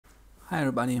Hi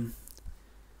everybody,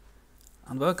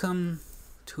 and welcome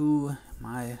to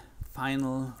my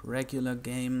final regular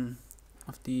game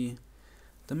of the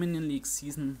Dominion League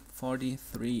Season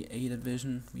 43 A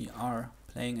Division. We are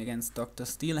playing against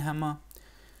drsteelhammer,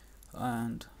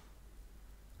 and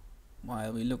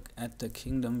while we look at the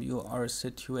kingdom view, our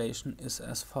situation is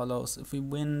as follows. If we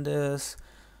win this,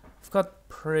 we've got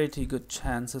pretty good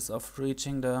chances of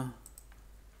reaching the...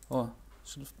 oh,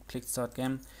 should have clicked start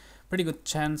game. Pretty good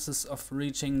chances of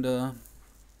reaching the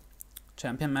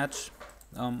champion match.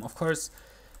 Of course,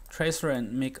 Tracer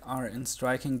and Mick are in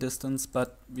striking distance,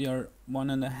 but we are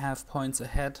 1.5 points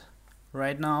ahead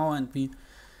right now, and we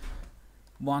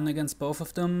won against both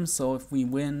of them. So if we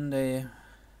win, they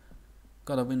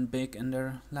gotta win big in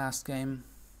their last game.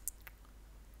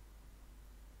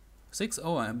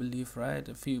 6-0, I believe, right?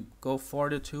 If you go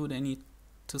 4-2, they need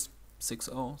to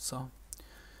 6-0. So,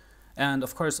 and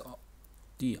of course,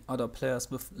 the other players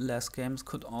with less games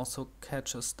could also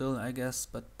catch us still, I guess,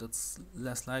 but that's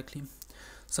less likely.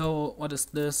 So what is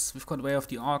this? We've got Way of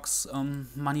the Ox,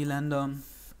 Moneylender,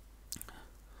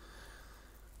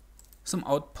 some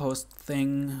Outpost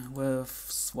thing with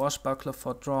Swashbuckler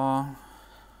for draw. I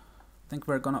think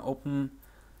we're gonna open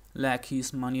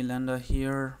Lackey's Moneylender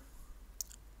here,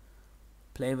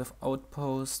 play with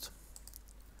Outpost.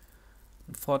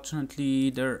 Unfortunately,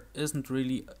 there isn't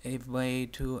really a way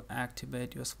to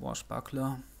activate your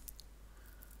Swashbuckler,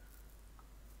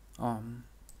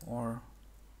 or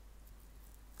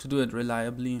to do it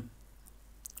reliably.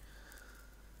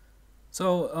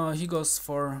 So he goes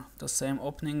for the same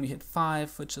opening. We hit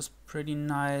 5, which is pretty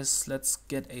nice. Let's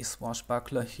get a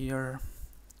Swashbuckler here,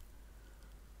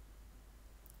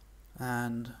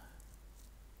 and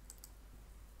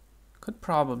could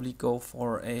probably go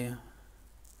for a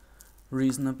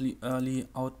reasonably early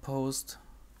Outpost.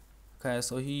 Okay,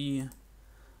 so he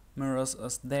mirrors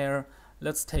us there.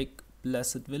 Let's take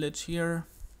Blessed Village here,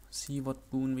 see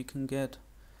what boon we can get.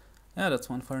 Yeah, that's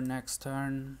one for next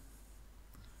turn.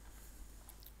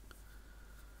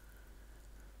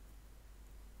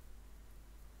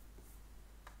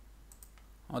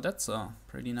 Oh, that's a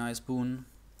pretty nice boon.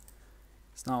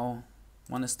 It's now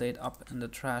 1 estate up in the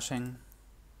trashing.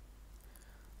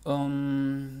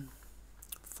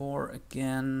 4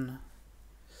 again.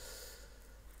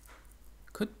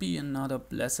 Could be another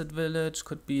Blessed Village,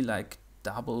 could be like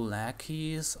double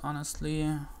Lackeys,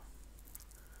 honestly.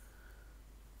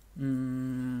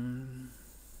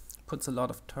 Puts a lot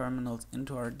of terminals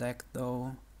into our deck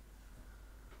though.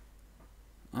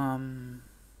 I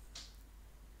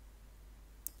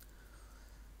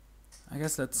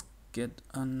guess let's get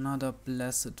another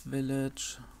Blessed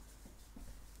Village.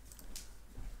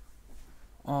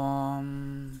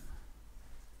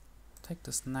 Take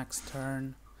this next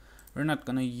turn. We're not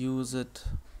gonna use it,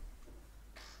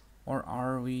 or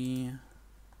are we?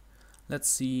 Let's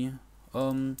see.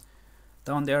 Down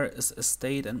there is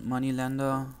estate and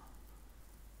moneylender.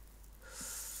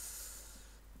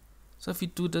 So if we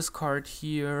do this card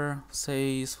here,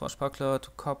 say Swashbuckler to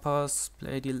coppers,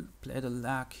 play the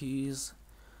lackeys.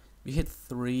 We hit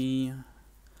 3.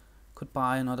 Could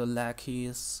buy another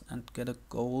lackeys and get a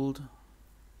gold.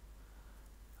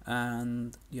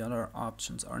 And the other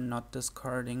options are not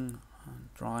discarding,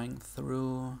 drawing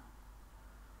through.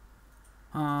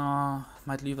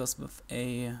 Might leave us with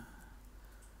a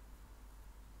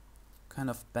kind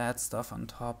of bad stuff on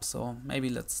top, so maybe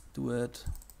let's do it.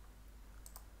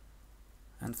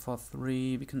 And for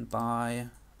 3 we can buy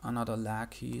another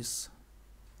lackeys.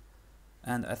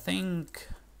 And I think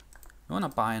we wanna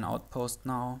buy an Outpost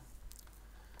now.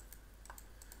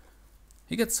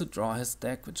 He gets to draw his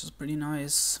deck, which is pretty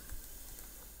nice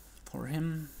for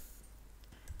him.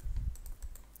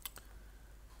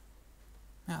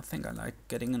 Yeah, I think I like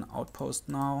getting an Outpost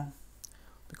now,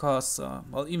 because,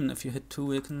 well, even if you hit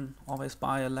 2, you can always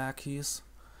buy a lackeys,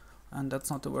 and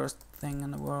that's not the worst thing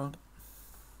in the world.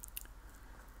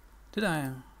 Did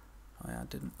I? Oh yeah, I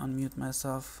didn't unmute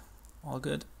myself. All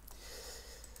good.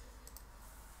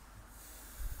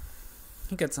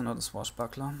 He gets another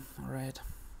Swashbuckler. Alright.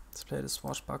 Let's play the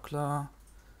Swashbuckler.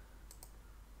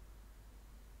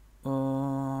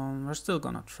 We're still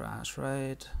gonna trash,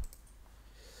 right?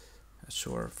 Yeah,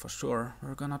 sure, for sure.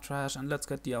 We're gonna trash, and let's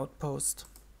get the Outpost.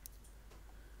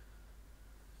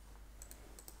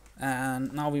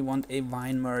 And now we want a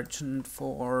Wine Merchant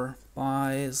for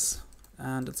buys,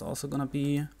 and it's also gonna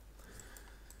be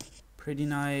pretty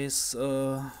nice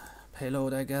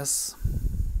payload, I guess.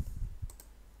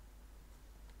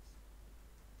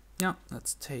 Yeah,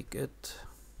 let's take it.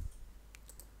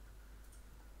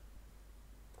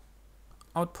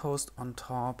 Outpost on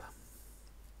top.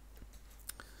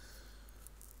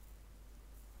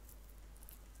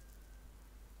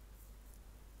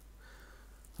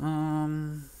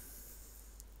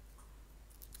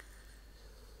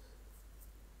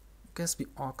 guess we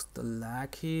ox the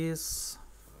lackeys.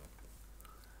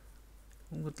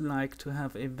 Would like to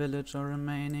have a villager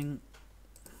remaining.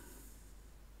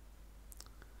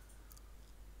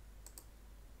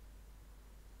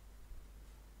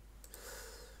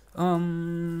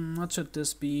 What should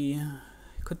this be?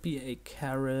 Could be a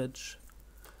carriage.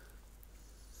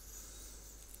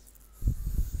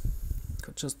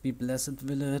 Could just be Blessed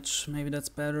Village. Maybe that's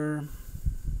better.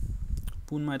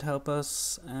 Boon might help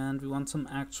us, and we want some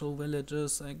actual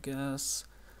villages, I guess.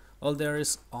 Well, there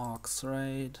is ox,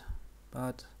 right?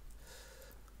 But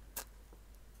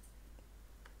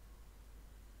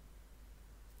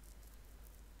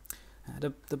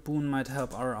the boon might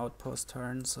help our outpost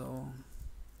turn, so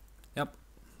yep,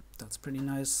 that's pretty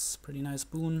nice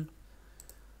boon.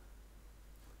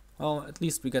 Well, at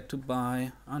least we get to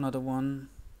buy another one.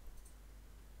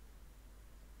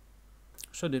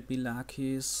 Should it be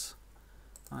lackeys?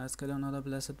 Let's get another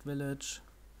Blessed Village.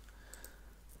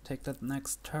 Take that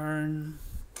next turn.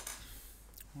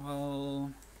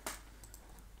 Well,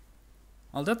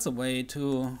 that's a way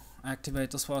to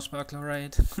activate the Swashbuckler,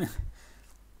 right?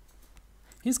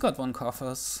 He's got 1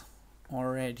 coffers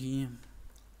already,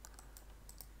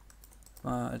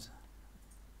 but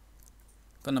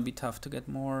gonna be tough to get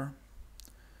more.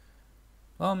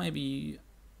 Well, maybe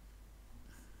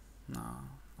no,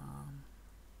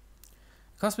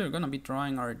 because we're gonna be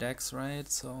drawing our decks, right?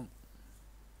 So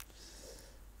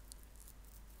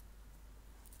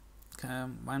okay,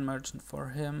 Wine Merchant for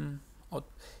him. Oh,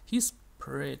 he's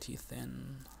pretty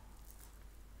thin.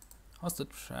 How's the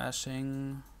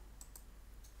trashing?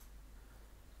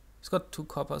 He's got 2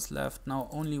 coppers left now,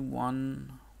 only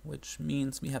 1, which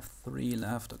means we have 3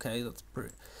 left. Okay, that's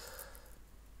pretty.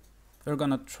 We're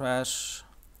gonna trash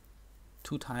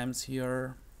 2 times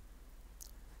here.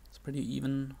 It's pretty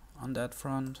even on that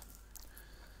front.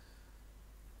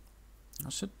 Now,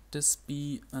 should this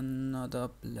be another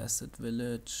Blessed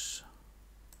Village?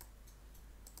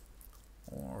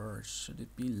 Or should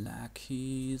it be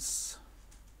lackeys?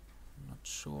 I'm not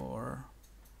sure.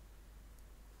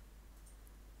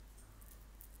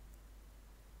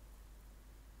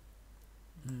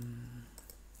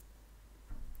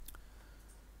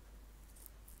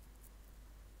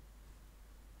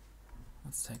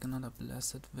 Let's take another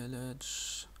Blessed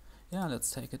Village. Yeah,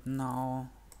 let's take it now.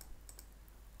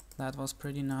 That was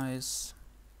pretty nice.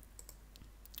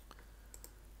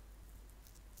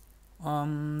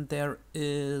 There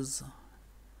is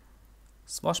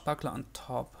Swashbuckler on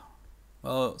top.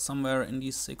 Well, somewhere in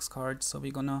these 6 cards, so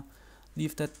we're gonna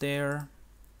leave that there.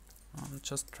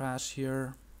 Just trash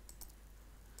here.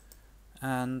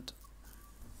 And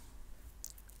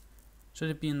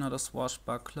should it be another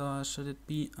Swashbuckler? Should it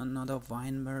be another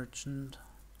Wine Merchant?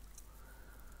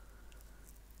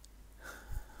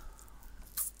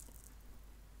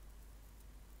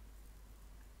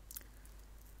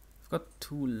 We've got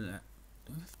 2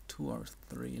 or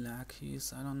 3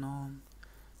 lackeys, I don't know.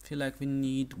 Feel like we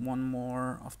need 1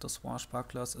 more of the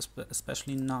Swashbucklers,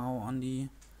 especially now on the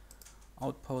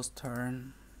Outpost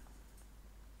turn.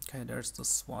 Okay, there's the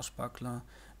Swashbuckler.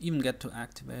 Even get to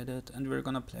activate it, and we're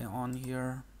gonna play on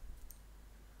here.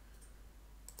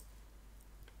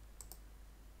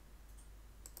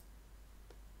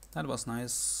 That was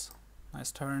nice.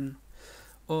 Nice turn.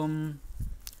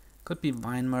 Could be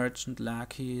Wine Merchant,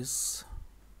 lackeys.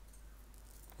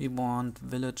 We want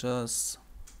villagers.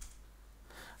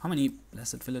 How many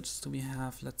Blessed Villages do we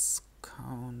have? Let's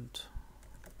count.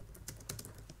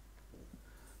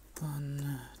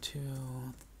 1,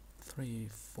 2, 3,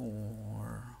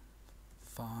 4,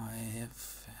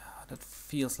 5. Yeah, that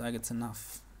feels like it's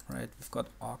enough, right? We've got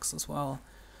ox as well.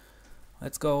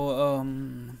 Let's go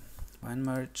Wine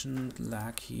Merchant,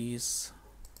 lackeys.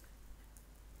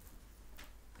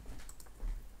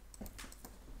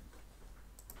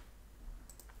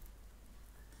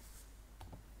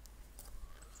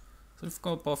 So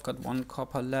we've both got 1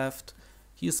 copper left.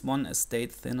 Here's 1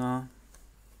 estate thinner.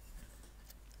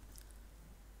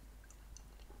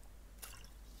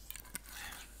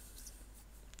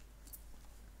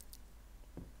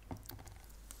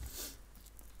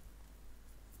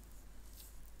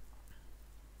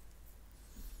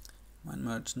 Wine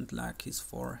Merchant, lackeys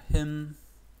for him.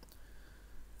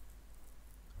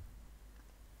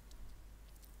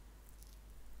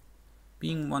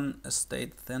 Being 1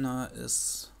 estate thinner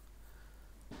is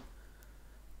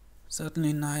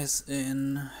certainly nice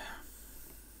in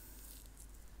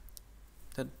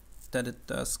that it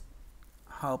does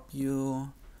help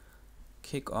you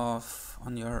kick off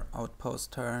on your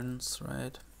outpost turns,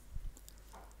 right?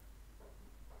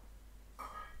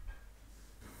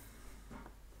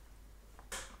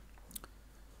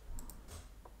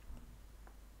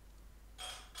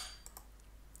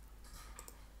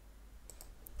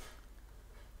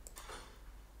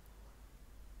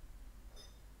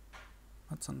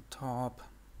 What's on top?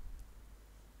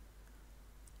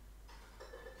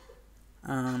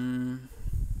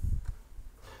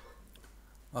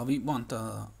 Well, we want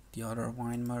the other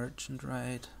wine merchant,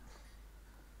 right?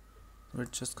 We're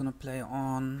just gonna play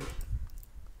on.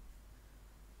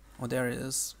 Oh, there it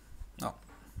is. Oh.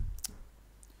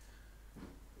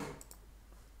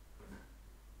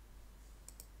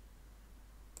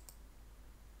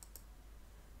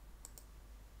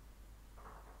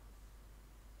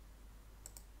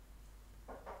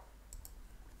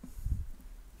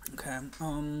 Okay,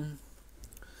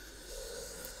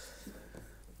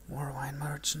 more wine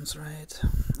merchants, right?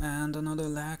 And another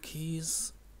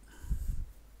lackeys.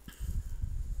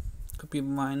 Could be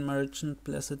wine merchant,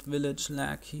 blessed village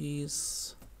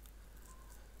lackeys.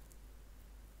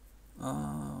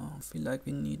 Feel like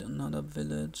we need another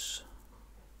village.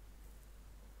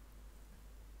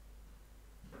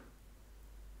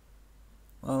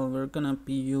 Well, we're gonna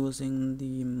be using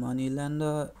the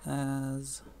moneylender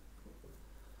as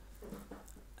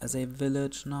a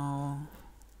village now.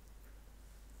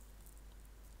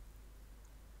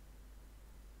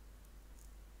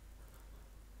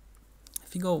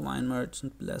 If you go wine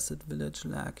merchant, blessed village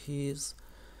lackeys,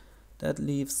 that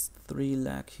leaves 3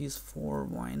 lackeys for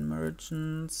wine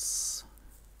merchants.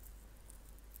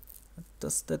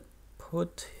 Does that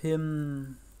put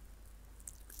him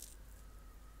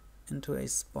into a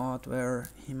spot where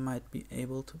he might be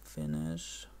able to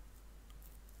finish?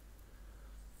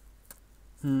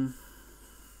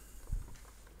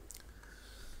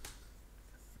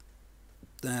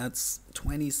 That's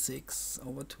 26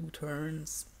 over 2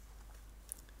 turns.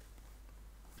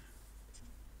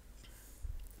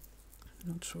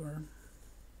 Not sure.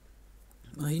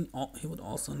 Well, he would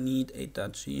also need a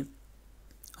duchy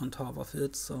on top of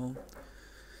it, so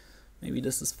maybe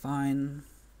this is fine.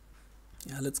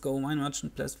 Yeah, let's go wine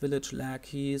merchant plus village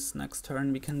lackeys. Next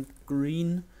turn we can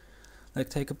green, like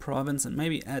take a province and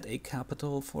maybe add a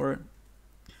capital for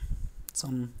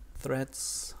some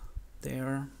threats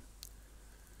there.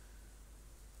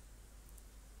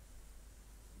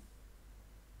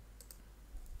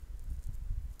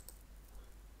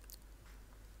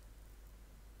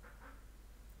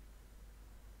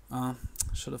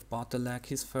 Should have bought the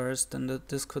lackeys first, and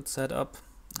this could set up.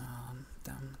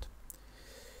 Damn it.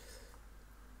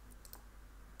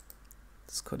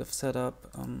 This could have set up.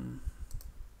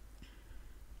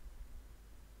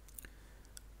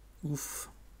 Oof,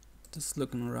 this is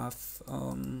looking rough.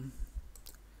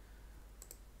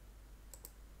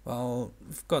 Well,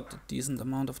 we've got a decent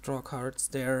amount of draw cards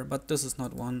there, but this is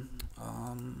not one.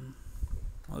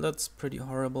 Well, that's pretty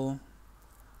horrible.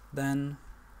 Then,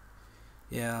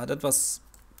 yeah, that was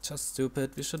just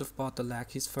stupid. We should have bought the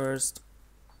lackeys first.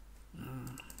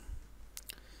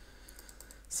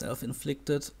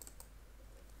 Self-inflicted.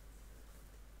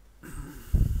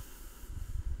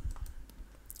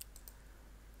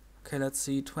 Okay, let's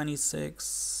see,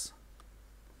 26.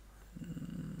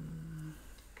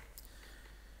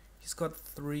 He's got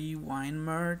 3 wine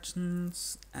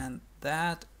merchants, and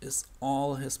that is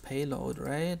all his payload,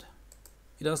 right?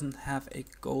 He doesn't have a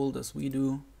gold as we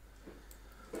do.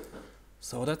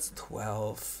 So that's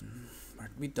 12. But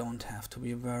we don't have to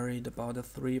be worried about a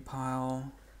 3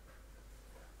 pile.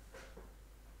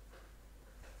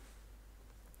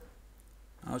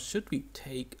 Now, should we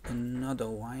take another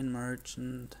wine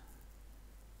merchant?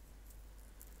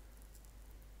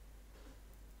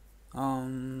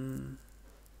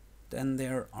 Then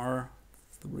there are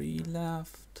 3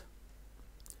 left.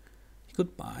 He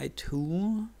could buy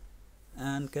 2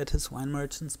 and get his wine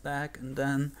merchants back, and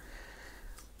then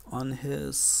on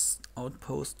his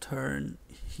outpost turn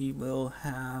he'll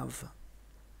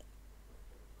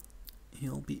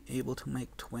be able to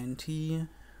make 20,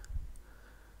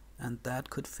 and that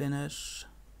could finish,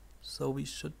 so we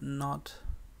should not.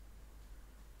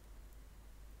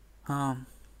 Oh,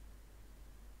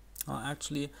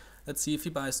 actually, let's see, if he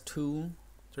buys 2,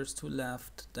 there's 2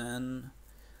 left, then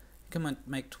he can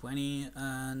make 20,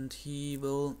 and he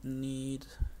will need,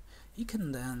 he could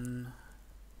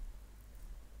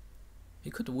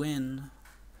win,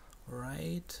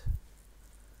 right?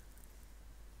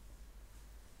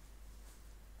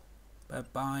 By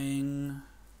buying,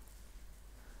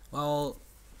 well,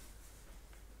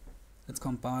 let's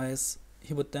count buys.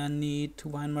 He would then need 2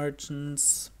 wine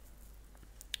merchants,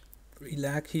 3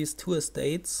 lackeys, 2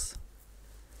 estates,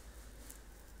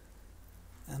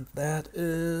 and that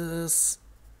is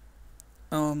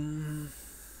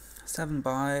 7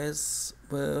 buys.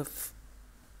 With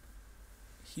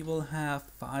he will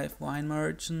have 5 wine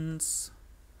merchants,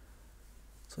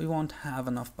 so he won't have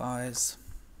enough buys.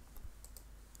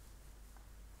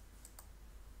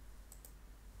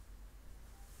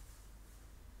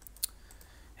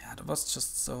 It was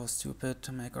just so stupid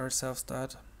to make ourselves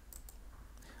that.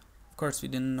 Of course we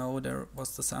didn't know there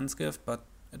was the Sun's Gift, but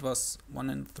it was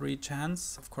 1 in 3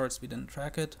 chance. Of course we didn't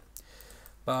track it,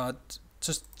 but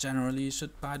just generally you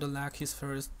should buy the lackeys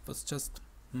first. It was just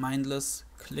mindless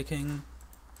clicking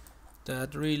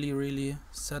that really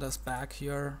set us back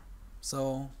here,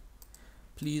 so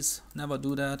please never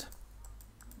do that.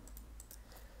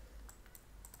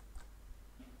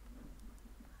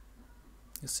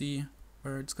 You see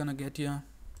where it's gonna get you.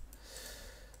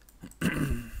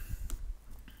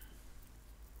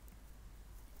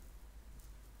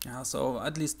 Yeah, so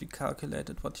at least we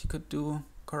calculated what he could do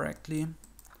correctly.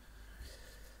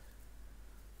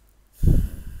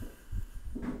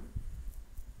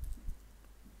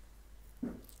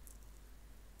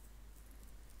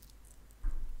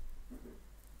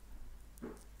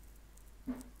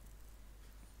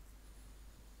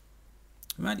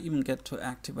 We might even get to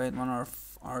activate one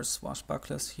of our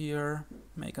swashbucklers here,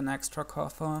 make an extra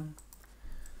coffer.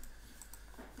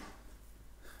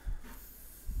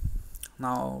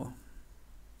 Now,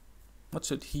 what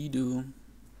should he do?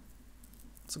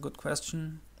 It's a good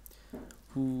question.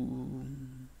 Oh,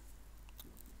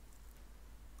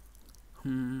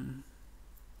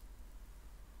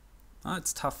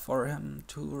 it's tough for him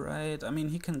too, right? I mean,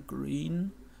 he can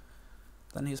green,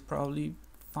 then he's probably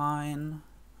fine.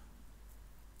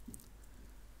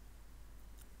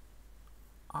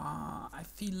 I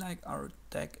feel like our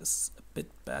deck is a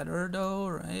bit better though,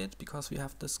 right? Because we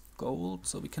have this gold,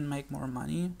 so we can make more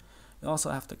money. We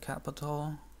also have the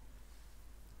capital.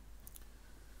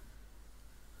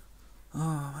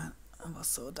 Oh man, I was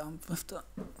so dumb with the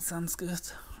Sun's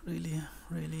Gift.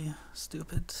 Really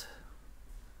stupid.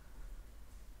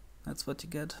 That's what you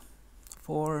get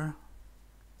for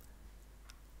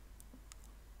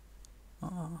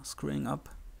screwing up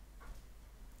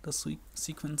the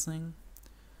sequencing.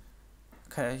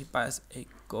 Okay, he buys a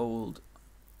gold,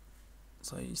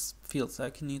 so he feels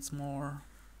like he needs more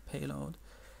payload.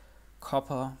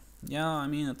 Copper, yeah, I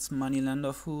mean it's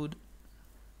moneylender food.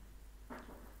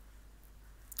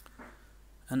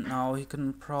 And now he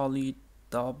can probably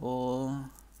double,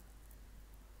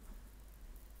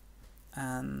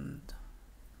 and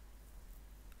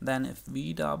then if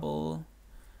we double,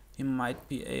 he might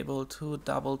be able to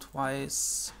double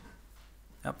twice.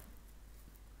 Yep.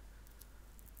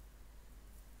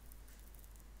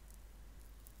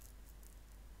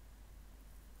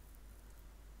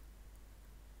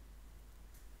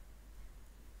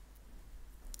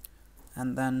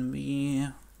 And then we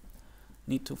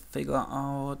need to figure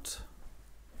out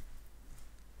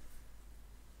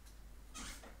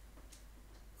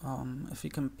if we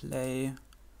can play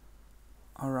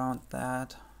around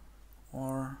that,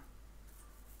 or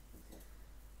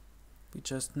we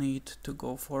just need to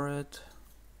go for it.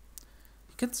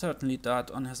 He can certainly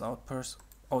dot on his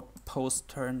outpost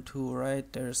turn too,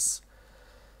 right? There's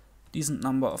decent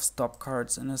number of stop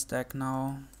cards in his deck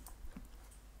now,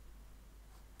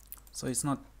 so he's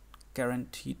not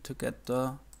guaranteed to get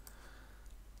the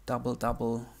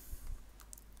double.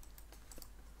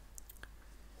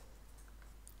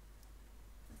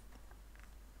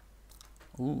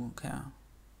 Ooh, okay,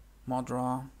 more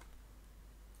draw.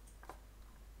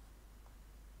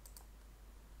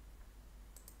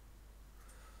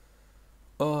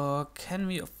 Can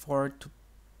we afford to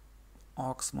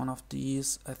aux one of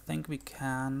these? I think we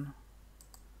can.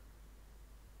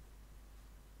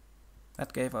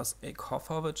 That gave us a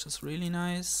coffer, which is really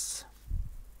nice.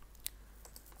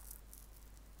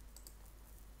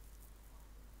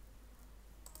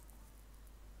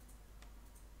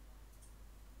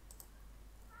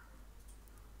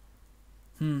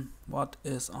 What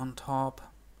is on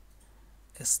top?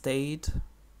 Estate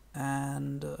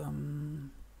and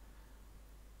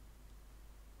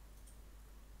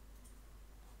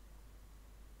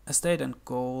estate and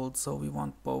gold, so we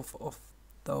want both of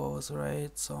those,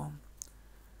 right? So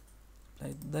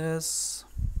like this.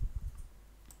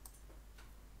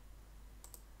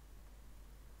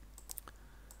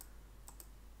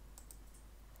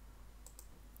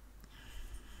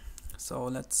 So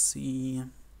let's see.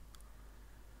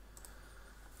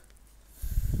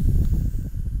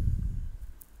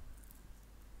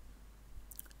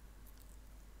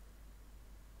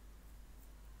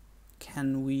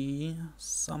 Can we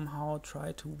somehow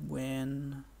try to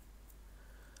win?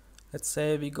 Let's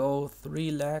say we go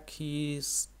 3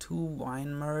 lackeys, 2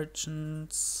 wine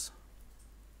merchants.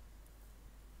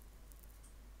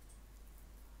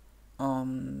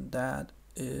 That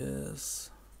is,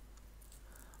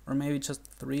 or maybe just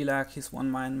 3 lackeys,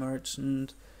 1 wine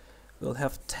merchant. We'll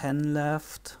have 10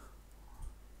 left,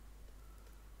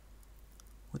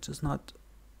 which is not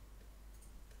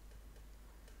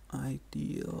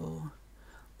ideal.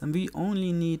 Then we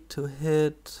only need to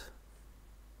hit,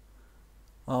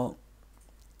 well,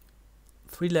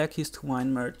 3 lackeys, 2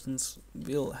 wine merchants.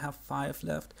 We'll have 5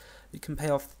 left. We can pay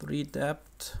off 3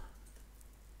 debt.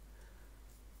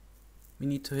 We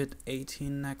need to hit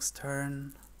 18 next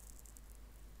turn.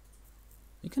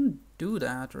 We can do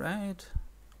that, right?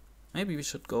 Maybe we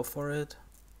should go for it.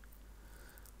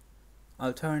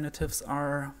 Alternatives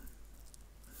are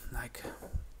like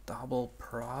double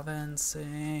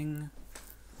provincing.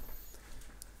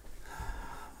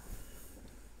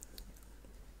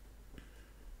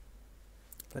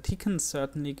 But he can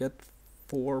certainly get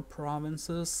 4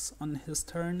 provinces on his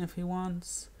turn if he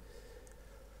wants.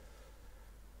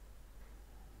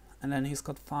 And then he's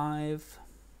got 5.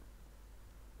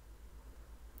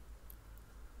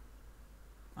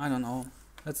 I don't know.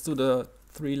 Let's do the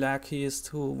 3 lackeys,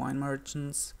 2 wine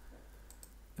merchants.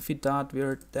 If he died,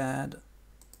 we're dead.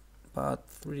 But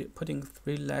putting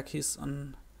 3 lackeys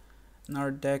in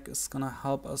our deck is gonna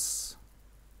help us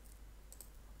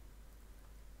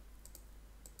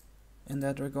in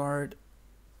that regard.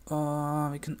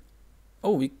 We can.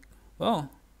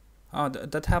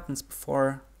 That happens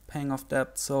before paying off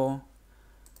debt, so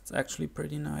it's actually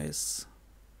pretty nice.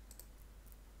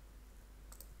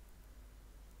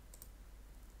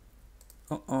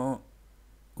 Ooh,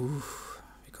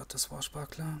 we got the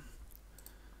swashbuckler.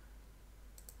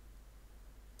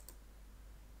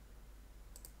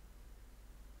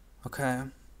 Okay,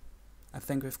 I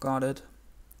think we've got it.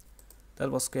 That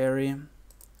was scary.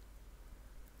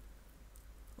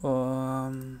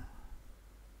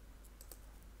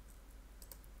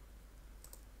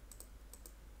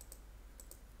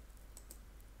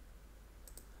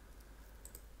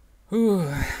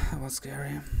 That was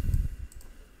scary.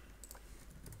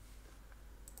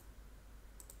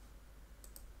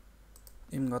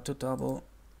 Even got to double.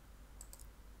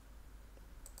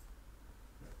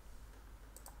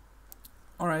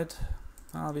 Alright,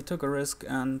 we took a risk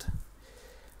and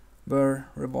were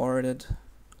rewarded.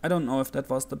 I don't know if that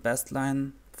was the best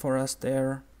line for us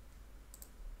there.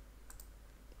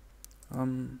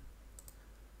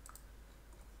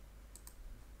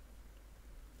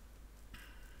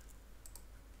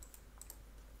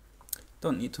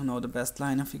 Don't need to know the best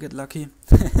line if you get lucky.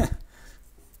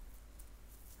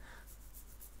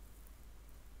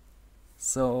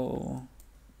 So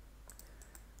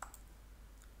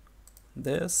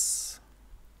this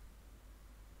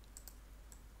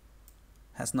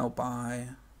has no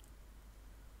buy.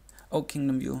 Oh,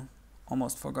 Kingdom View.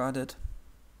 Almost forgot it.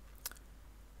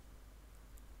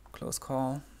 Close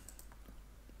call.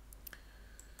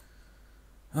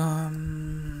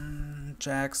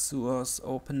 Jack Sewers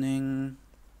opening.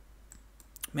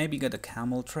 Maybe get a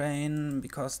camel train,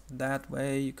 because that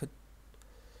way you could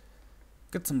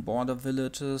get some border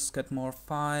villages, get more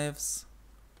 5s.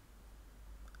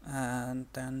 And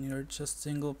then you're just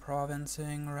single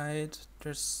provincing, right?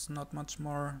 There's not much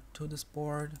more to this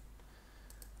board.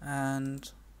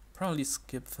 And probably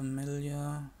skip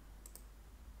Familiar.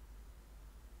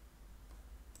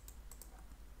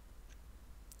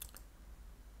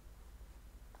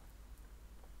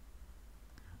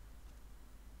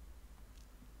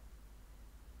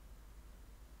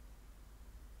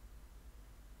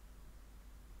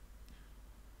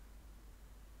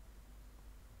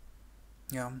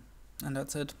 Yeah, and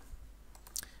that's it.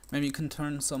 Maybe you can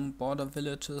turn some border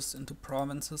villages into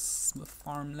provinces with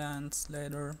farmlands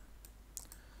later.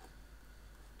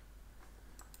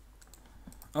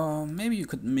 Maybe you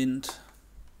could mint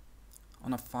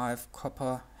on a 5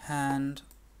 copper hand.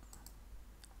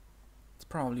 It's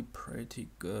probably pretty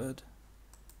good.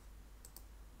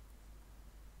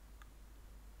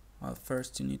 Well,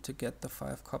 first you need to get the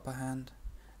 5 copper hand.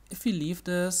 If we leave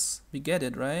this, we get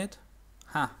it, right?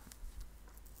 Ha!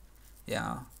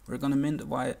 Yeah, we're gonna mint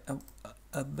away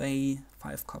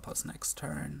 5 coppers next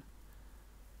turn.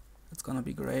 It's gonna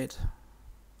be great.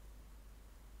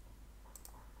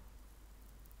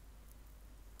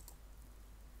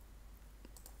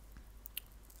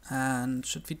 And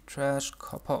should we trash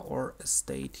copper or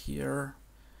estate here?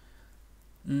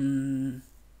 I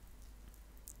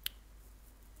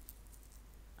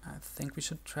think we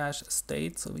should trash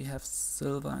estate, so we have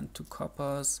silver and 2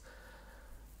 coppers.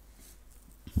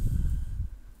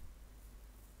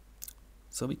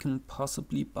 So we can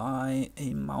possibly buy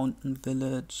a mountain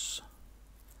village.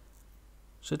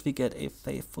 Should we get a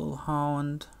faithful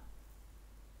hound?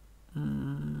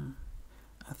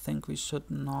 I think we should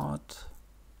not.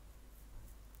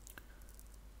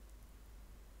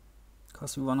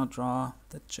 Because we want to draw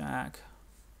the jack.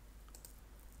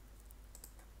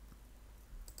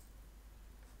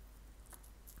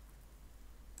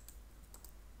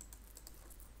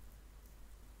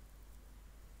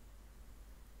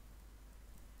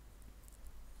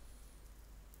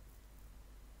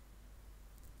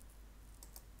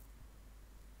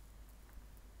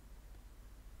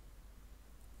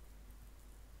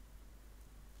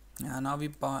 Yeah, now we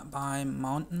buy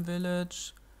Mountain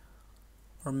Village,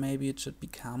 or maybe it should be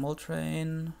Camel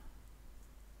Train.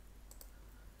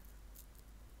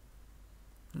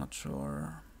 Not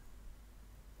sure.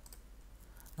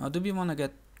 Now, do we want to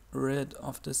get rid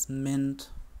of this mint?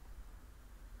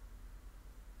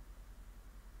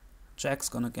 Jack's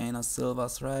gonna gain us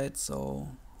silvers, right? So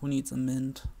who needs a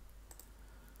mint?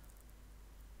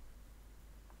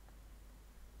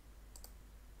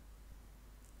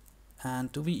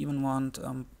 And do we even want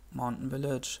Mountain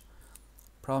Village?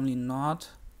 Probably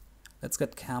not. Let's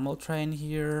get Camel Train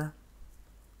here.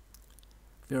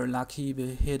 If we're lucky,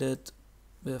 we hit it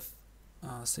with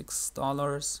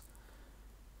 $6.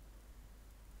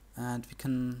 And we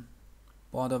can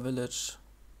Border Village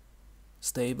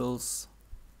stables.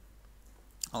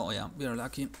 Oh yeah, we are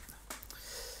lucky.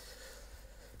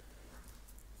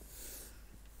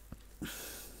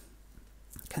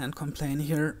 Can't complain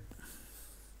here.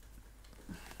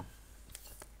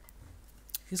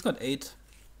 He's got 8.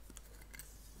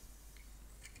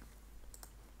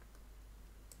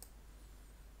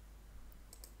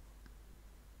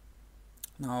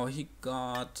 Now he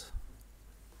got...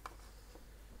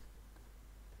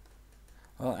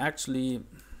 Well, actually,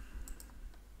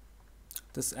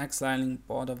 this exiling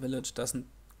Border Village doesn't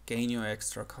gain you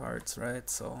extra cards, right?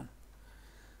 So,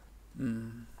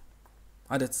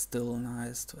 but it's still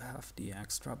nice to have the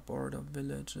extra Border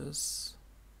Villages.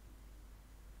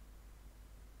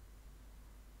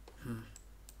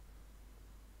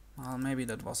 Well, maybe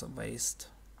that was a waste.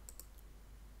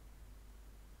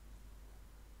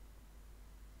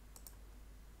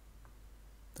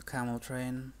 The Camel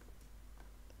Train.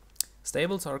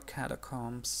 Stables or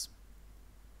catacombs?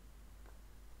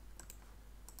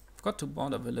 I've got 2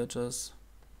 Border Villages,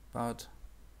 but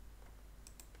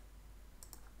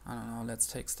I don't know, let's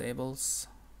take stables.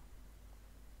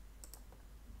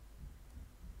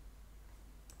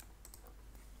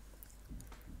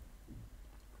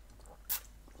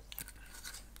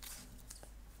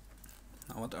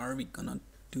 Now what are we gonna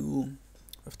do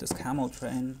with this Camel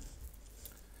Train?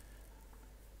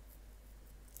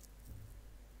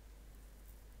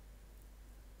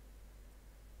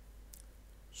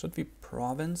 Should we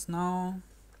province now?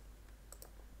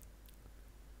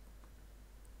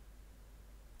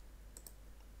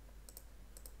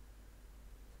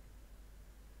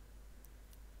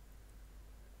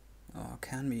 Oh,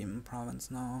 can we even province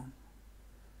now?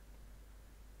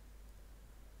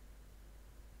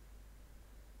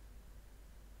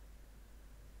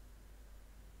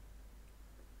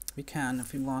 We can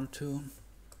if we want to.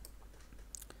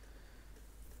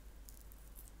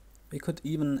 We could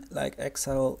even like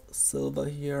exile silver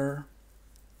here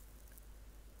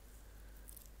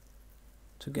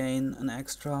to gain an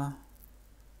extra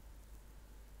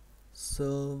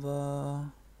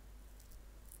silver.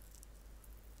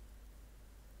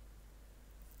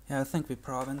 Yeah, I think we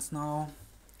province now.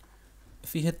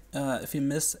 If we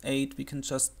miss 8, we can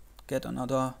just get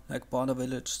another like Border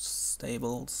Village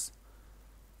stables.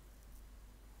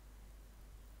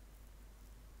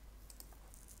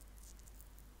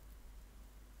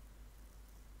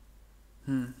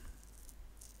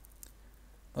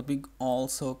 What we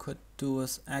also could do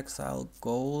is exile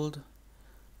gold,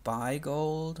 buy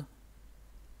gold.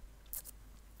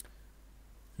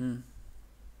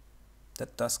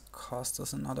 That does cost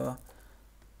us another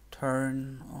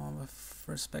turn with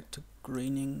respect to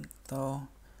greening though,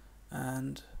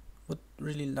 and would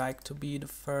really like to be the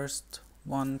first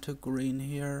one to green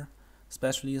here,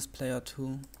 especially as player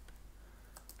 2.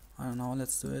 I don't know,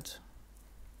 let's do it.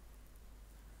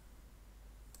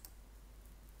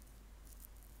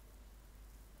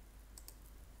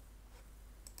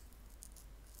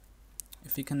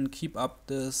 If we can keep up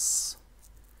this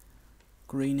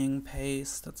greening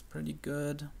pace, that's pretty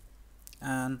good.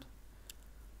 And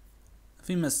if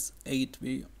we miss 8,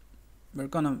 we're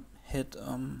gonna hit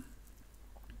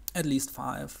at least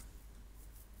 5.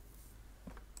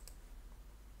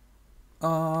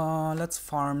 Let's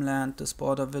farmland this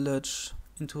Border Village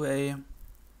into a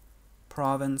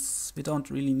province. We don't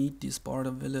really need these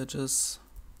Border Villages,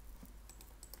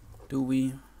 do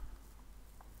we?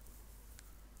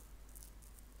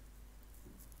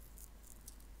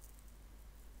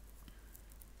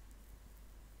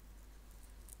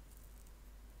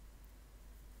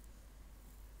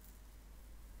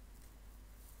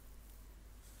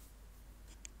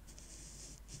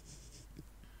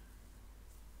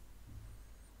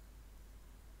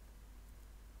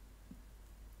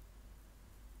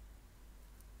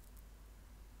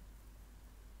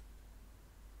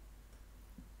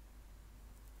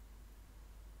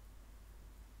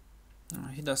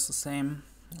 He does the same.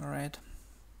 Alright.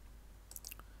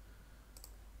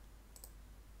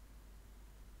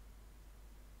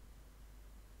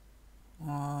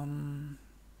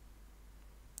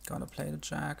 Gotta play the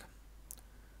jack.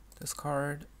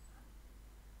 Discard.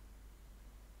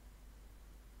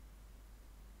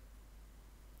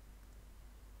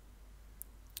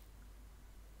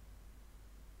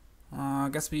 I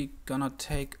guess we gonna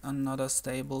take another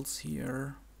stables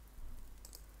here.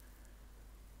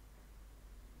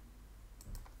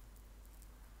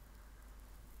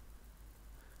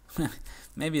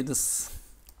 Maybe this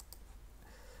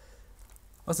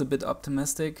was a bit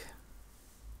optimistic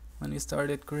when we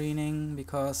started greening,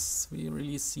 because we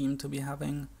really seem to be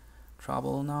having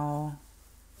trouble now.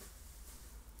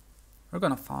 We're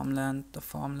gonna farmland the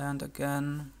farmland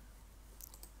again.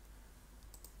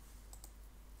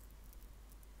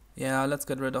 Yeah, let's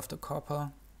get rid of the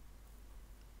copper.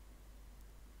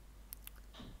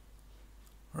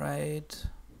 Right.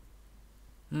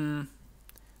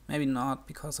 Maybe not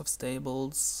because of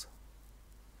stables.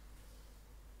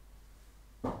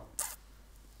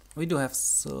 We do have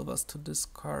silvers to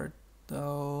discard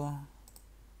though.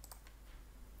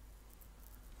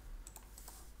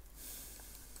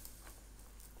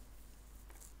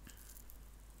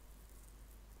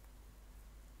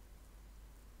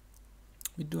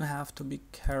 We do have to be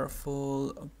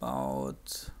careful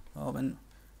about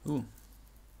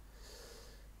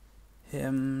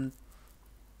him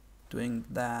doing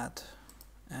that,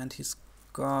 and he's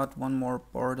got one more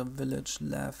border village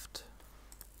left.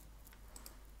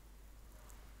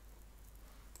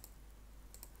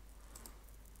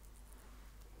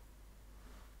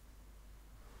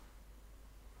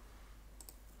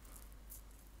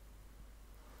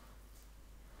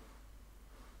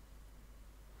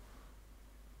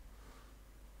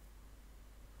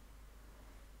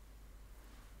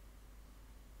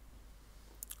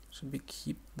 Should we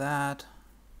keep that?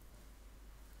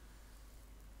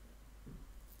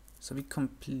 So we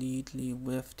completely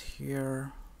whiffed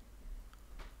here.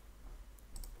 I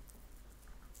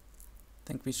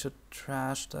think we should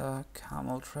trash the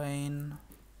camel train.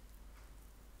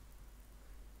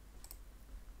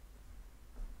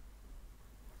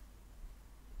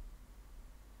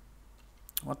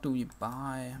 What do we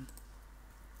buy?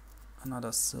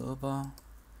 Another silver.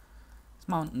 Is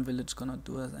mountain village gonna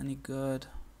do us any good?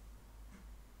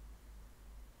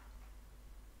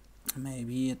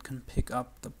 Maybe it can pick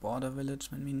up the border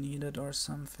village when we need it or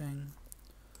something.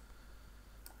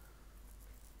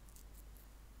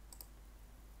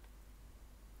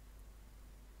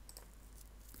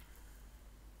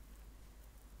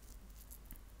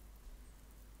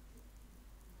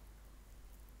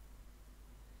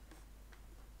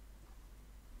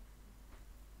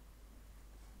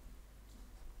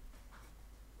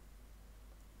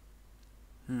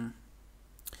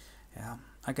 Yeah,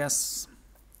 I guess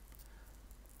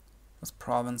this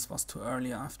province was too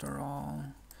early after all.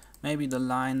 Maybe the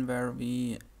line where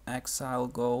we exile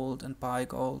gold and buy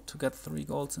gold to get 3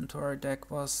 golds into our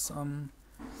deck was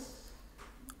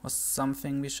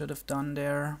something we should have done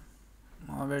there.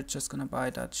 Or we're just gonna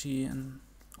buy duchy and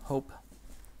hope.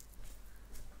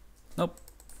 Nope.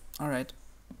 Alright.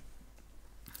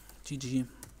 GG.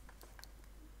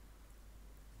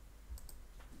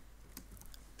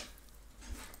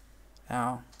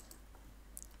 Yeah.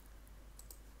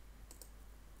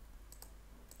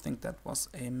 I think that was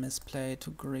a misplay to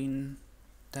green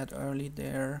that early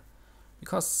there,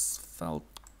 because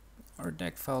our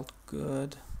deck felt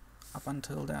good up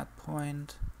until that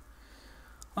point.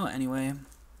 Oh, anyway,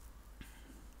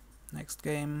 next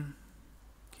game,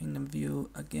 Kingdom View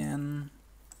again.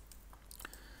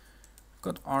 We've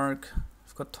got Arc,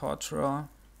 we've got Torturer,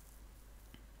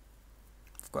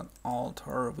 we've got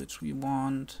Altar, which we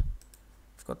want,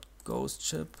 we've got Ghost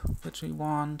Ship, which we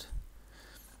want.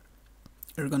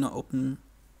 We're gonna open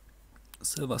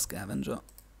Silver Scavenger.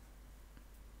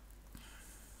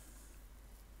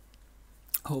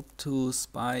 Hope to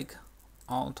spike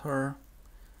Altar.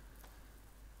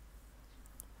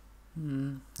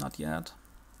 Not yet.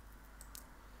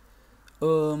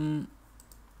 Do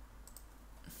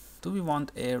we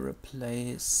want a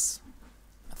replace?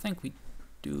 I think we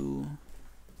do.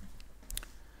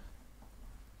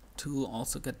 To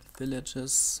also get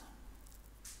villages.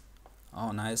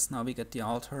 Oh nice, now we get the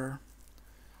altar.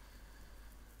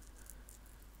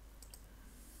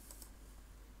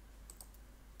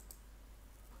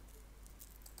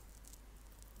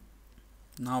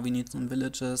 Now we need some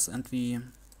villages and we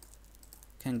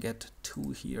can get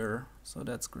 2 here, so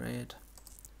that's great.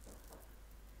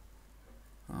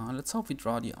 Let's hope we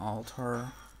draw the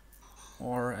altar,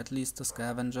 or at least the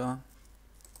scavenger.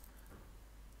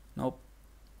 Nope.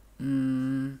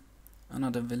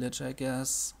 Another village, I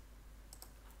guess.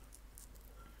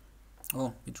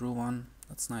 Oh, we drew one.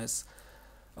 That's nice.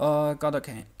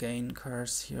 Gotta gain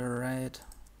curse here, right?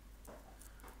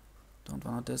 Don't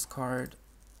wanna discard.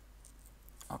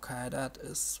 Okay, that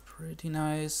is pretty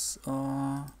nice.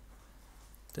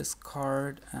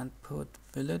 Discard and put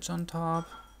village on top.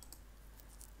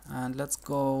 And let's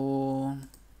go,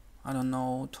 I don't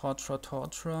know,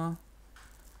 Tortura.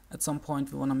 At some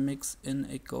point we wanna mix in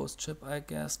a ghost ship, I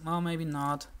guess. No, maybe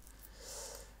not.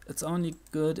 It's only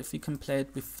good if we can play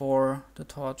it before the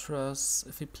Torturers.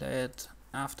 If we play it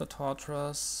after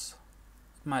Torturers,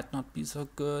 it might not be so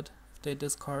good if they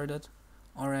discard it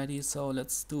already. So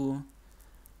let's do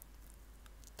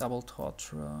double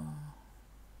Torturer.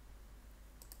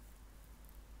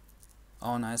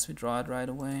 Oh nice, we draw it right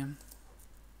away.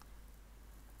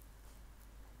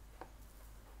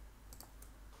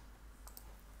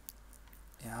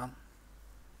 Yeah,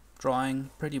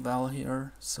 drawing pretty well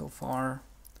here so far.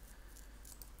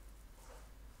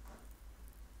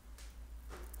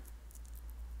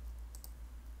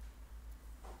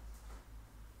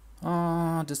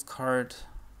 Discard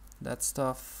that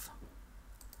stuff.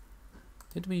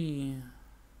 What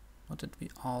did we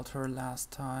alter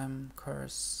last time?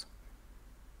 Curse.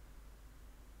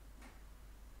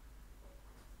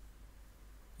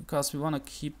 Because we want to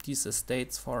keep these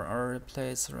estates for our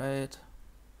replace, right?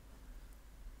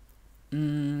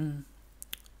 There's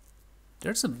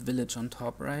a village on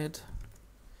top, right?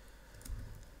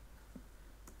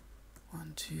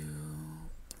 1, 2,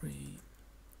 3.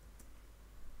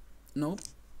 Nope.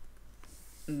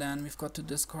 And then we've got to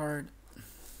discard.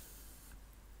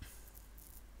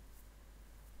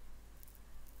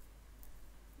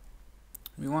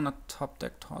 We want a top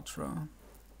deck Torturer.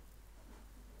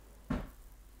 Or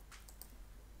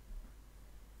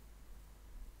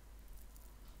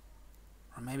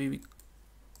maybe we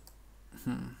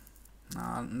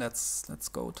nah, let's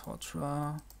go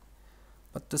Torturer.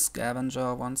 But the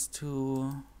scavenger wants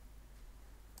to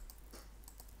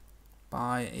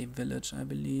buy a village, I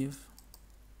believe.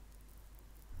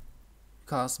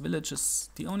 Because village is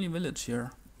the only village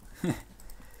here.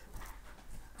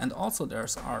 And also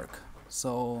there's Arc.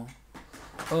 So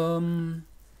I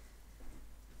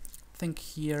think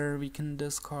here we can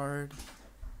discard.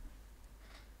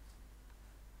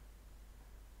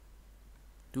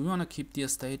 Do we want to keep the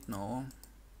estate? No.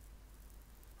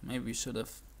 Maybe we should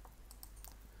have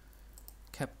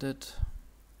kept it.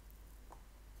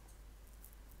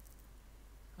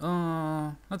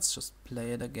 Let's just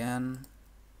play it again.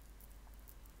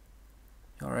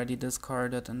 You already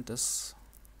discarded, and this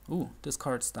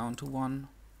card's down to 1.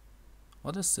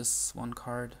 What is this one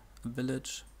card? A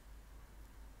village.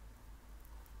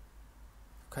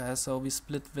 Okay, so we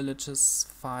split villages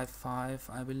 5-5,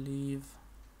 I believe.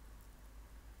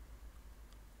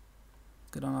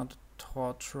 Get on a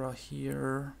Torturer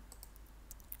here.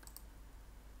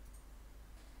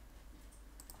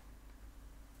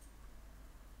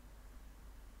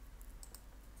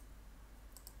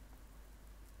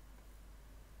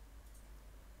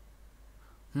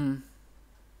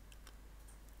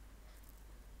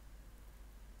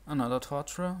 Another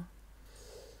Torturer.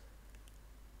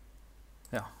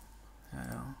 Yeah.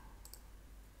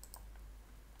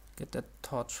 Get that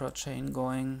Torturer chain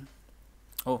going.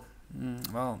 Oh,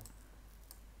 well,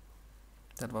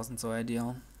 that wasn't so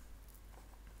ideal.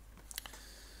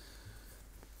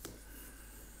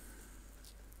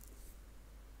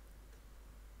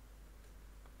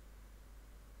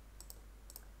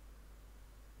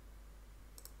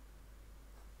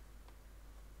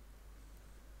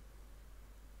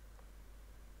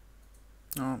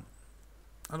 Oh,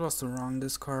 that was the wrong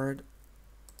discard.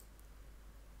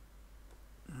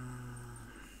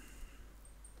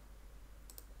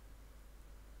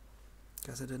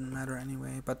 Guess it didn't matter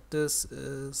anyway, but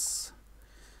these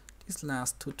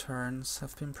last 2 turns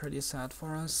have been pretty sad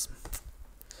for us.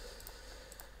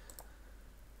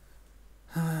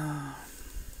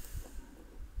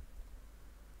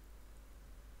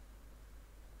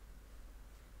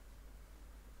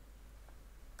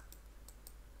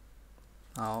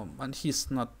 Oh, and he's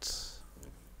not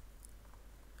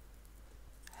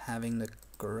having the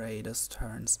greatest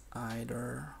turns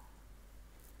either.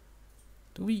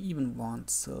 Do we even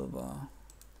want silver?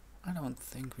 I don't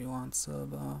think we want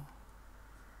silver.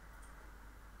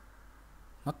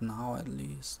 Not now, at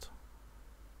least.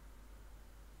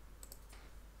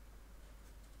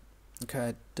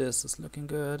 Okay, this is looking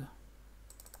good.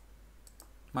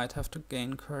 Might have to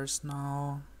gain curse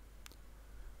now.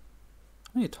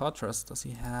 How many Torturers does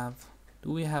he have?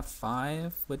 Do we have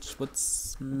 5? Which would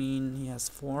mean he has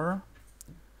 4.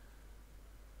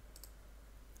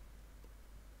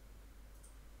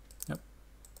 Yep.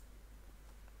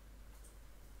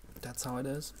 That's how it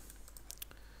is.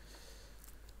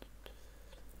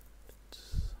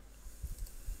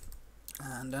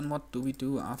 And then what do we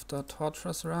do after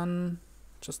Torturous Run?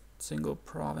 Just single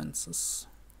provinces.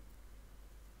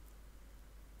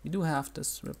 We do have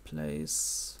this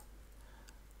replace.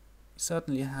 We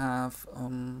certainly have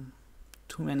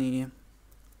too many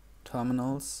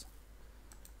terminals.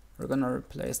 We're gonna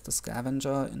replace the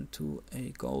scavenger into a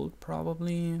gold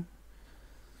probably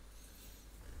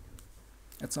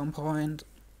at some point.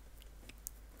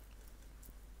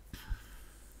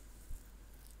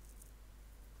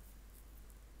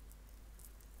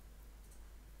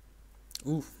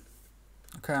 Ooh,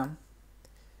 okay.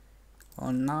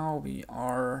 Well, now we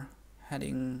are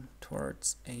heading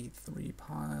towards a 3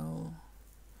 pile.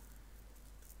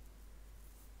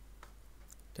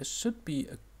 There should be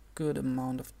a good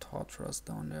amount of torturers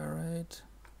down there, right?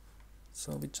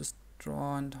 So we just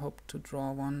draw and hope to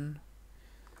draw one.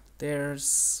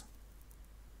 There's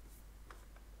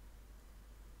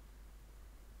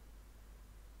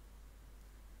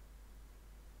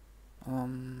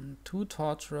two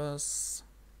torturers,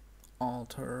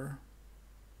 altar,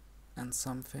 and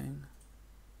something.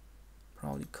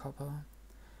 Probably copper.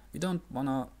 We don't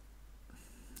wanna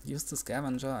use the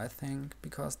scavenger, I think,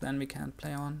 because then we can't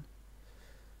play on.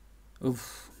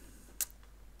 Oof.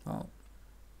 Well,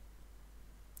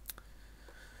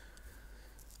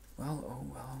 oh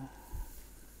well.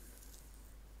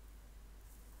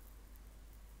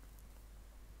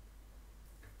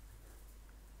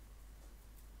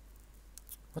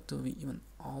 What do we even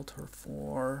alter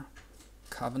for?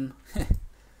 Coven.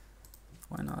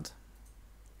 Why not?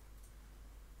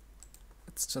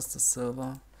 It's just a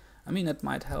silver. I mean, it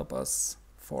might help us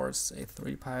force a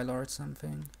 3 pile or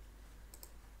something.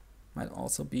 Might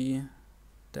also be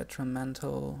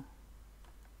detrimental.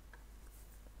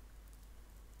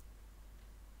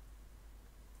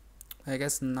 I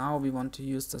guess now we want to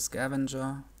use the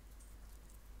scavenger.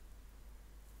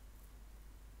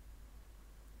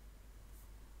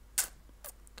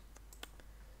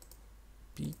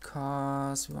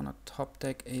 Because we want to top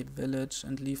deck a village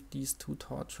and leave these 2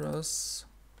 torturers.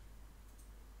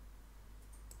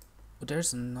 Oh,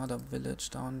 there's another village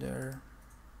down there.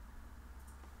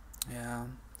 Yeah.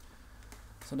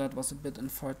 So that was a bit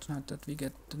unfortunate that we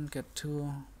didn't get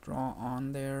to draw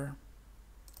on there.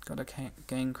 Got a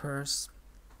gain curse.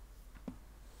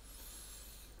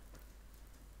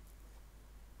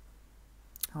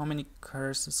 How many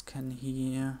curses can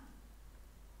he...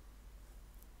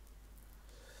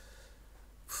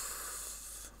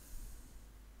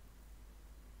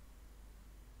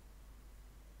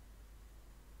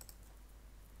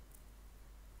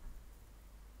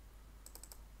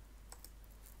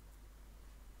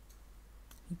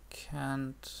 He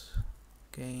can't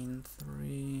gain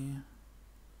 3.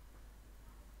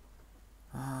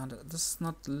 This is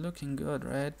not looking good,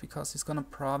 right? Because he's gonna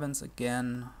province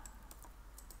again.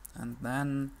 And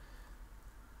then...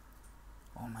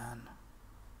 Oh man.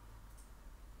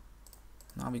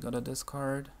 Now we gotta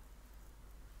discard.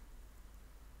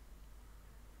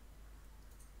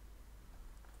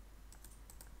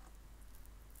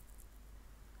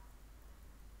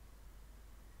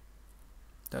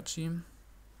 Duchy.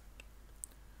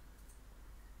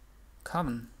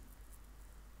 Coven.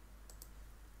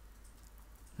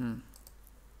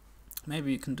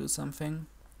 Maybe you can do something.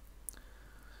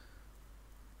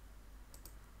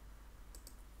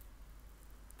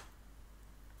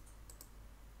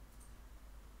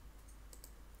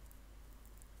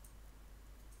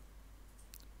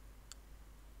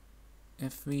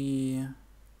 If we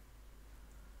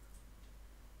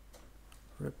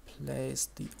replace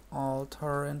the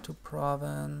altar into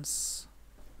province,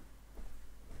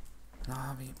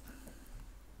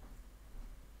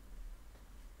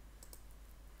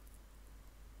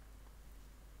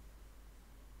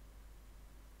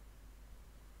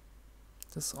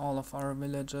 this is all of our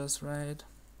villages, right?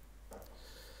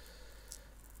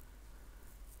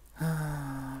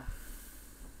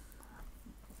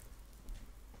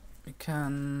 We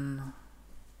can...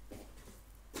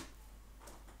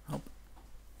 Oh,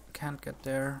 can't get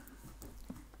there.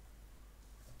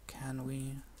 Can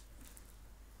we?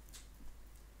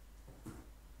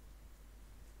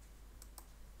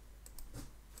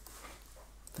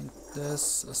 I think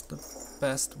this is the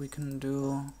best we can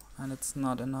do, and it's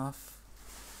not enough.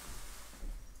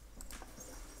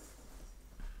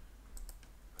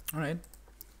 Alright,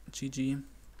 GG.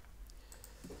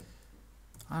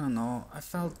 I don't know, I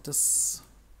felt this,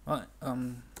 well,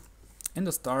 in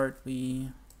the start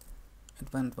it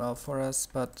went well for us,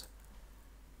 but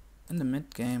in the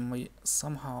mid game we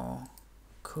somehow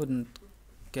couldn't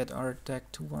get our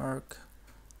deck to work.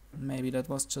 Maybe that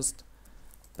was just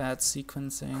bad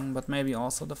sequencing, but maybe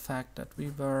also the fact that we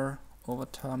were over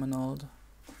terminaled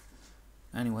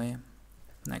Anyway,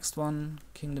 next one,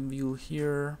 kingdom view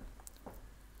here,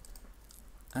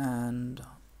 and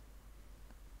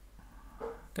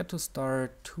get to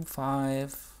start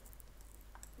 2-5.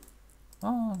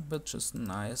 Oh, which is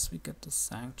nice. We get the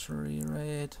sanctuary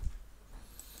raid.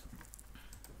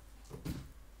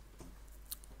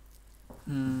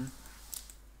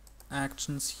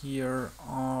 Actions here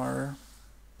are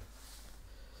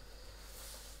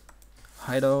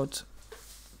hideout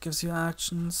gives you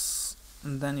actions,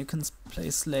 and then you can play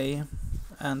slay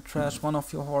and trash one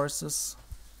of your horses.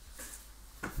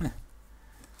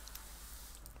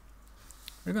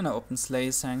 We're gonna open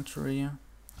slay sanctuary.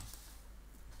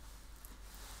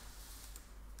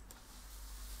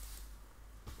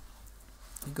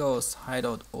 He goes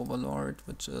hideout overlord,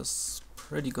 which is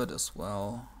pretty good as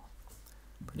well.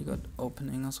 Pretty good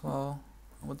opening as well,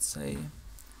 I would say.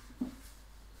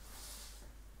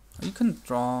 You can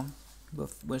draw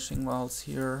with wishing wells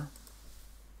here.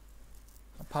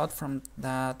 Apart from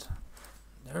that,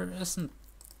 there isn't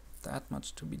that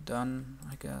much to be done,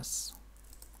 I guess.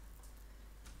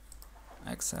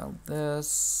 Exile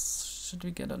this. Should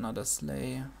we get another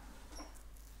slay?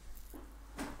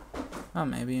 Oh,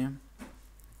 maybe.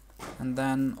 And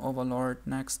then overlord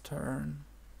next turn.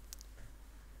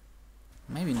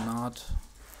 Maybe not.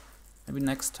 Maybe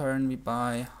next turn we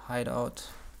buy hideout.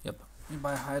 Yep, we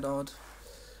buy hideout.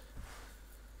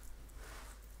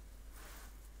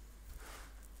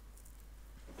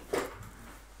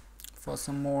 For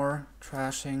some more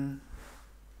trashing.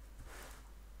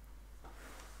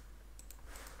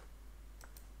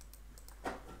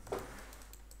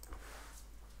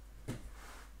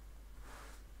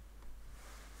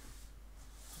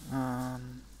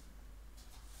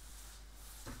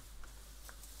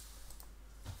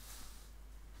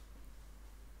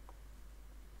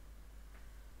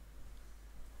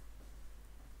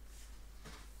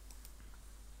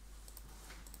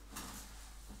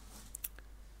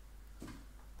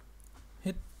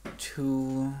 Hit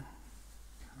 2.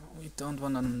 We don't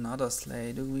want another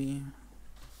slay, do we?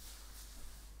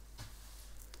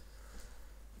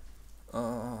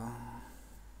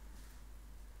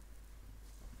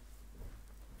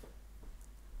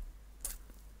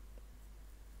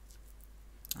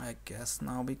 I guess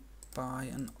now we buy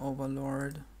an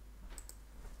overlord.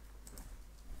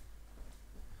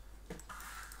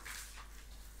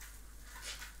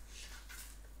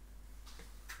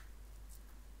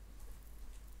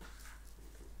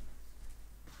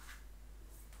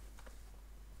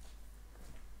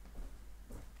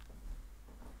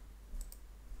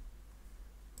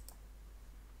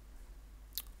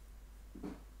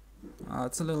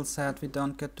 It's a little sad we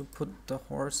don't get to put the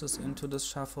horses into this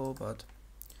shuffle, but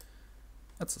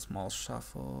that's a small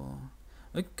shuffle.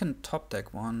 We can top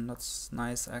deck one, that's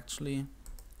nice actually,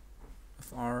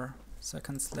 with our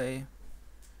second slay.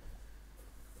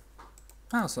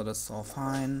 Oh, so that's all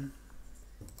fine.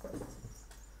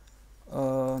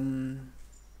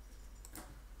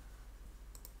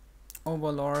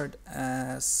 Overlord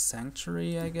as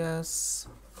sanctuary, I guess.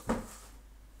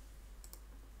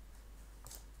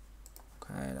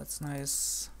 Okay, that's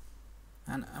nice.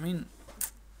 And I mean,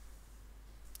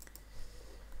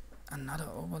 another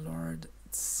overlord,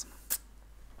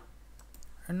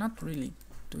 they're not really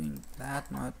doing that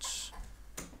much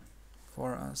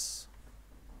for us.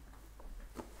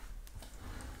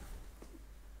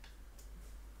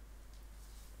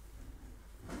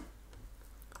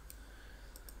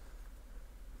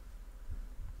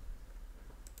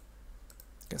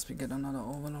 Guess we get another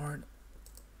overlord.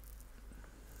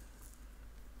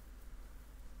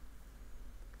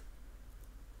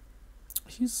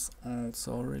 He's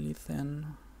also really thin.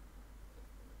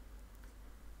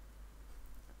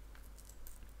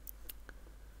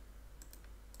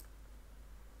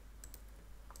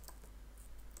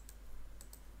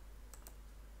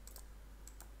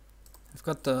 I've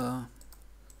got the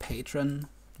Patron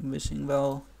wishing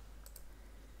well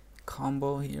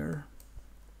combo here.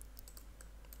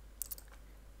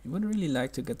 We would really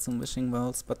like to get some wishing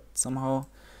wells, but somehow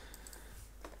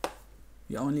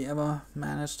we only ever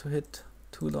managed to hit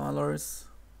 $2,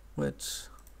 which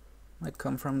might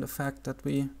come from the fact that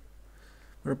we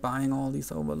were buying all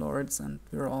these overlords and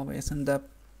we were always in debt.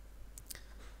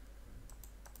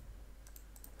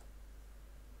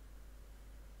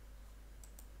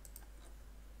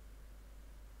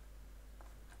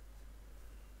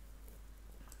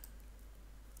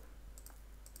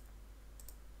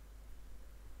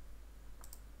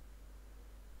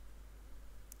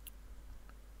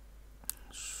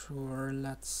 Sure,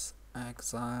 let's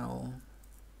exile.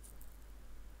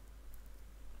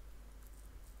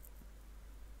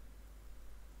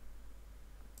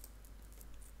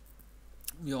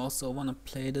 we also want to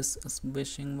play this as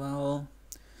wishing well.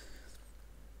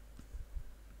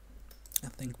 I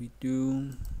think we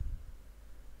do.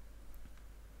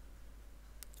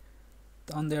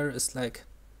 Down there is like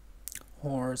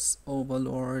horse,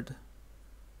 overlord,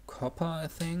 copper, I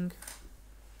think.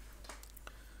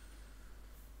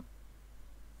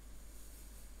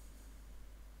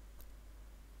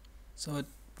 So it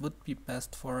would be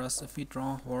best for us if we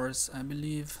draw horse, I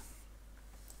believe.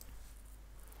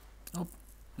 Oh,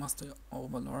 master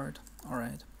overlord.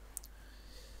 Alright.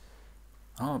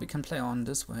 Oh, we can play on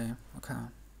this way. Okay.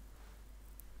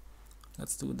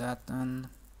 Let's do that then.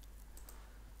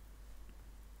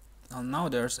 Well, now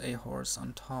there's a horse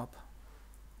on top.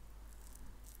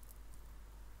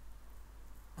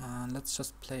 Let's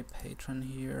just play Patron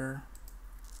here.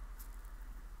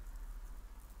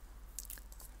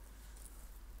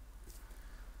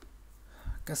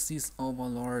 I guess these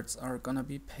overlords are gonna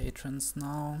be patrons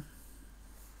now.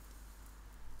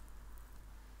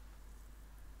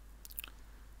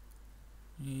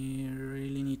 We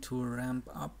really need to ramp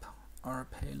up our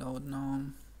payload now.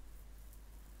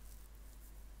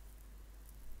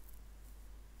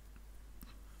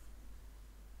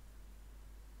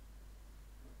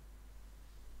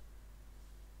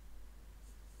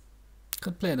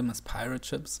 Could play them as pirate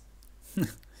ships.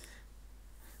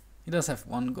 He does have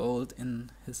 1 gold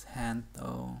in his hand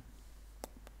though.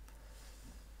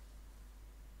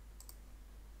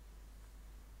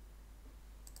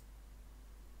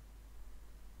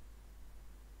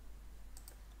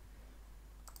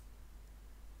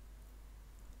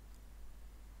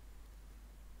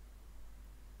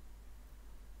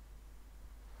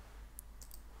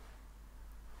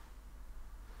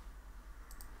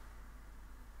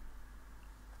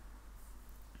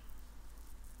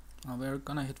 Oh, we're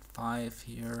gonna hit 5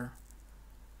 here.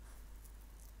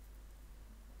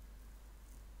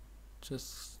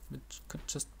 Which could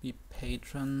just be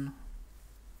Patron.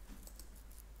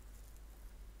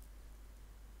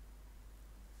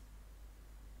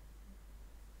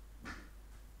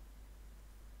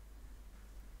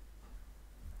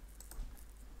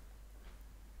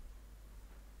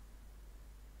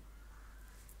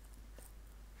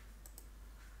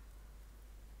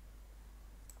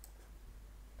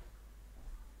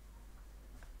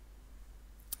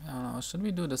 I don't know, should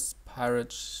we do this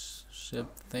pirate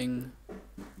ship thing?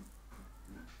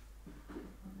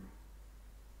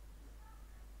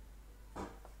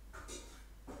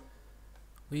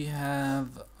 We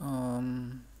have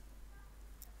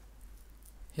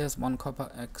here's 1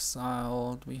 copper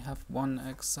exiled, we have 1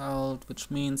 exiled, which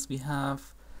means we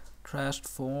have trashed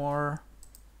 4.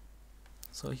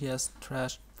 So he has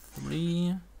trashed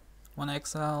 3, 1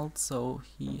 exiled, so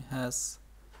he has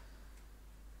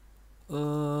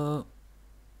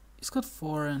he's got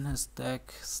 4 in his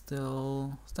deck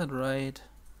still. Is that right?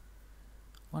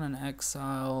 1 in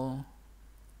exile.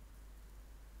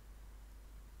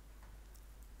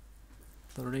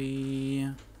 3.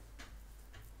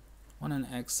 1 in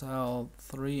exile.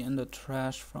 3 in the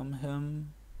trash from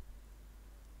him.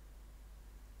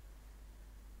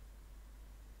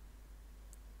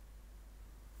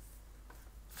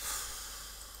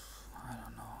 I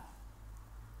don't know.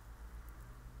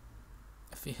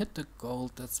 If we hit the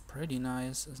gold, that's pretty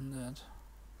nice, isn't it?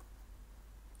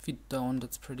 If we don't,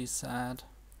 that's pretty sad.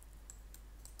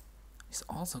 He's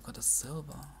also got a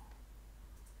silver.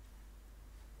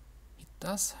 He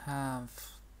does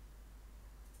have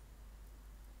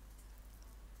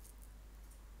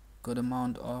good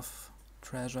amount of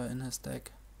treasure in his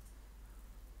deck.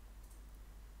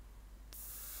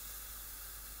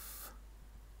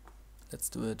 Let's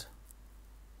do it.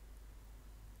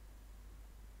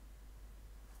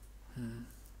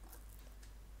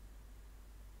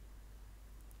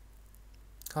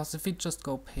 Cause if we just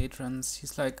go patrons,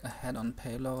 he's like ahead on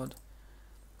payload.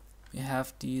 We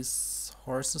have these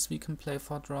horses we can play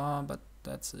for draw, but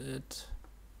that's it.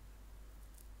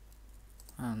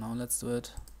 I don't know, let's do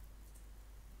it.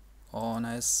 Oh,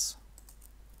 nice.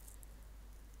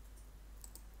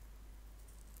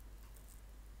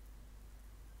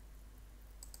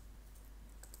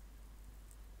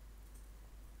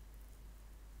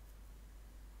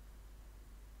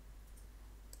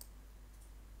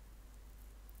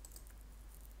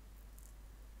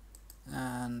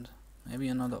 And maybe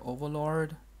another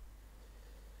overlord.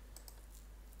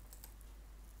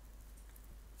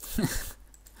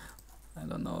 I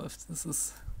don't know if this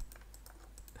is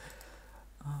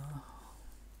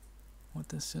what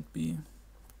this should be,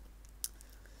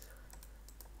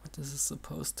 what this is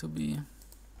supposed to be.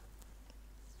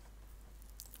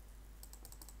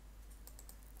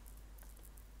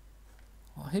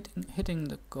 Well, hitting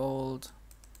the gold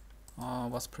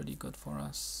was pretty good for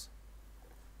us.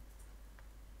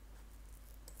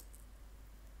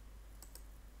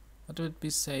 What did we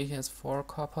say? He has 4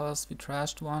 coppers. We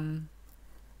trashed one.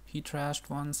 He trashed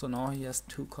one, so now he has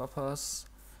 2 coppers.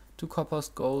 2 coppers,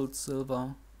 gold,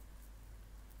 silver.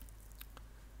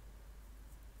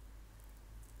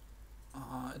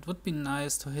 It would be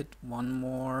nice to hit one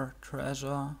more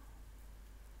treasure.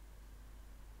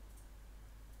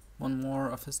 One more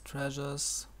of his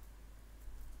treasures.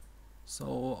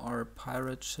 So our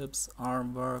pirate ships are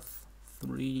worth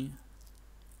 3.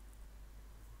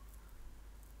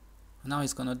 Now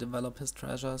he's gonna develop his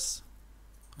treasures.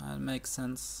 That makes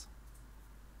sense.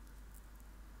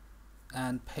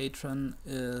 And Patron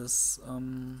is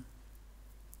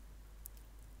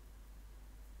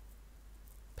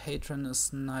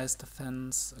nice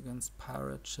defense against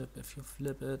pirate ship. If you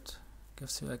flip it,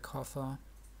 gives you a coffer.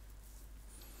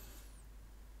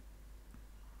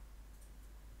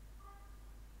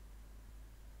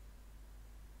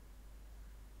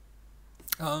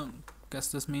 Guess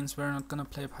this means we're not gonna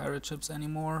play pirate ships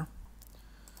anymore.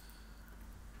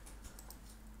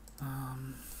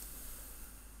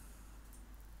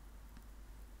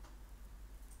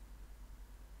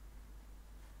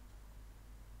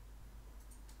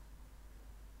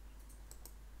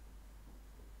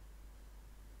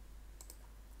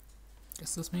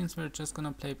 Guess this means we're just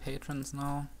gonna play patrons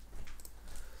now.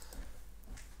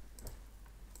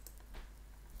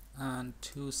 And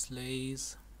 2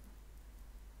 slays.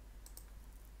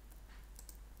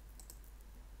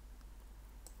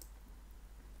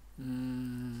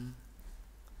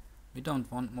 We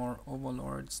don't want more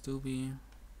overlords, do we?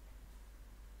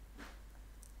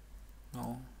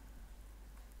 No.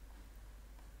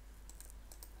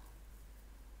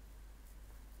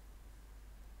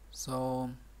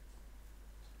 So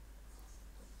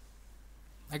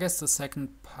I guess the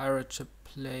second pirate ship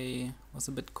play was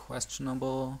a bit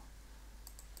questionable.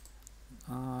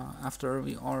 After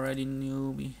we already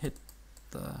knew we hit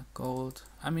the gold.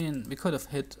 I mean, we could have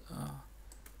hit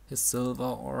his silver,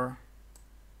 or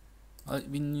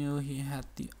we knew he had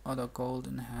the other gold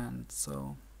in hand,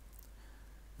 so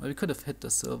well, we could have hit the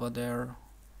silver there,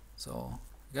 so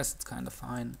I guess it's kind of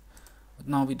fine. But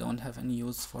now we don't have any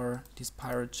use for these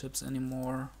pirate ships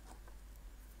anymore.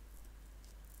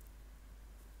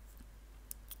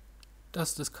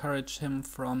 Does discourage him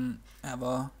from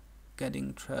ever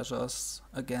getting treasures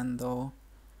again though.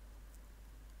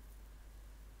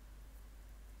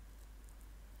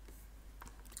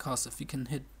 Because if we can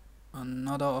hit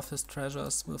another of his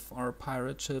treasures with our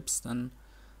pirate ships, then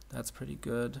that's pretty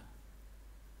good.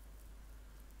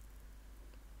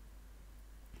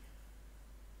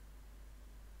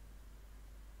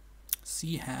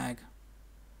 Sea hag.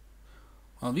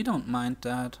 Well, we don't mind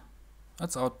that.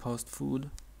 That's outpost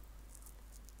food.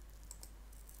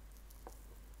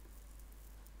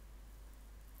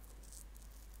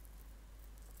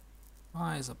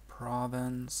 Why is a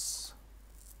province?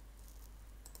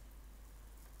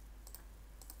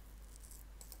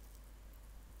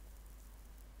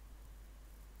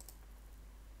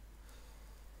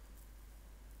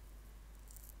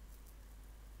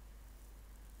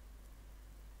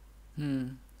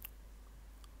 We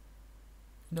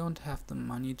don't have the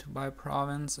money to buy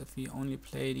province if we only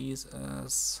play these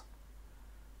as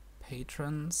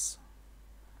patrons.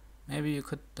 Maybe you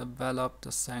could develop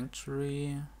the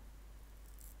sanctuary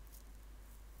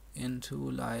into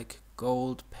like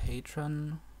gold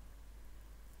patron.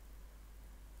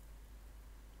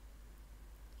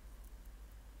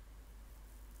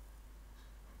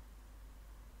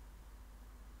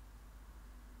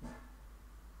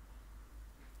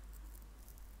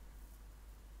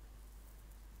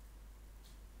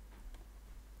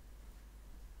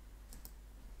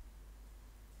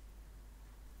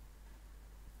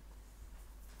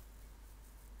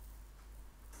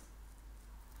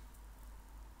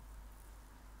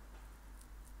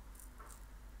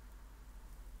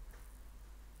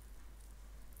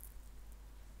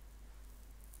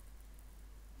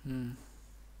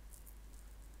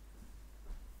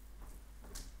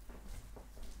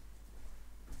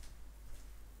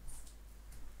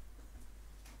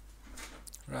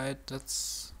 Right,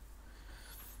 that's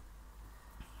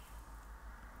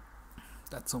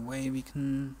a way we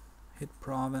can hit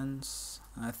province.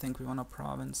 I think we want a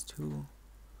province too.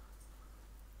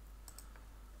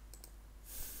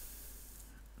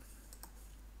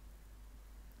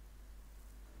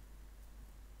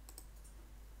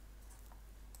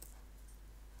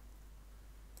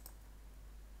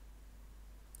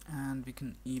 And we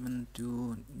can even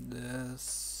do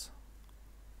this.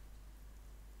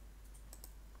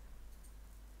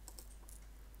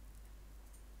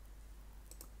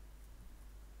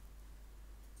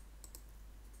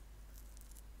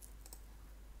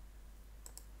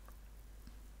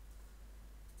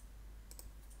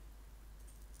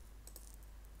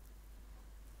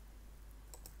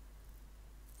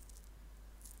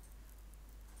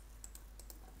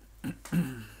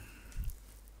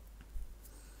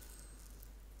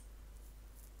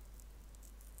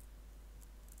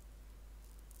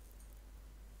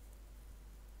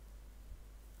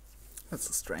 That's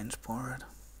a strange board.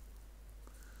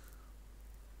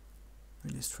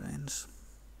 Really strange.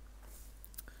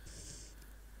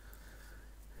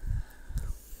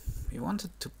 We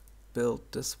wanted to build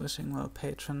this Wishing Well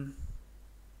Patron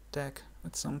deck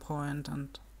at some point,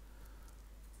 and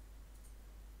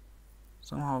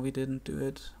somehow we didn't do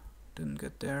it, didn't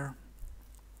get there.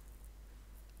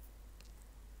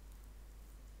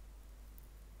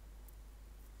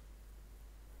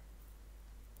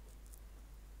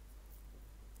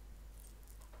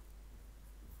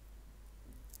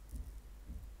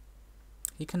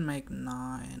 He can make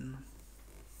 $9.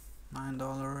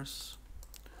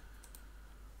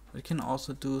 We can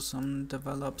also do some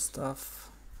develop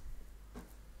stuff.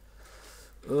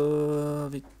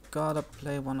 We gotta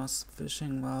play one of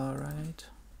Wishing Well, right?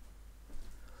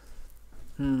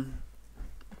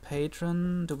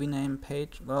 Patron, do we name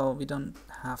Patron? Well, we don't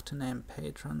have to name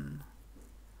Patron.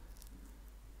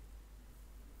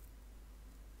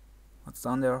 What's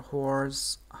down there?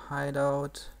 Horse,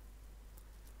 Hideout,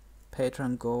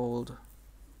 Patron Gold.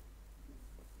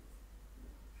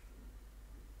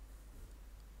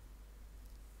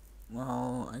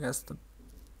 Well, I guess the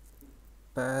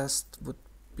best would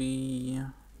be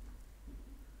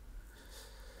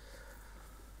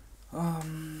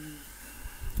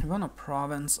we want a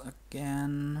province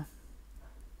again.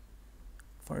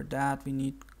 For that we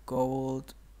need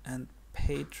gold and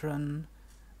patron,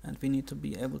 and we need to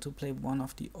be able to play one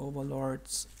of the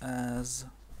overlords as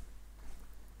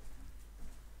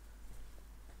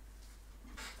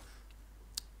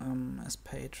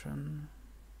patron.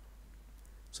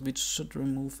 So we should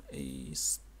remove a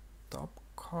stop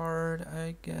card,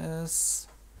 I guess.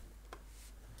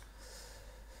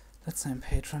 Let's name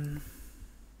patron.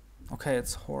 Okay,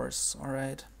 it's horse,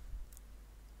 alright.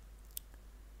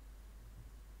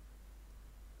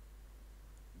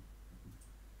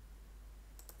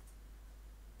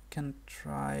 Can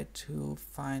try to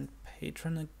find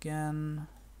patron again.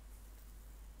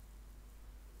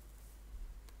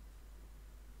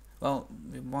 Well,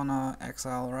 we wanna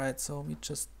exile, right? So we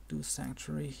just do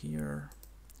sanctuary here.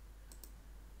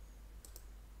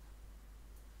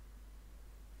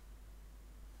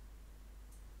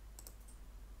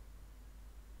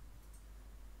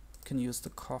 Can use the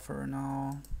coffer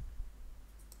now.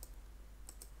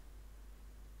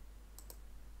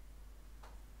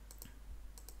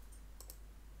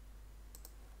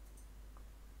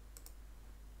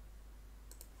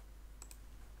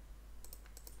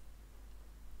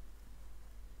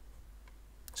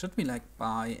 Should we like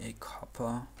buy a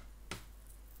copper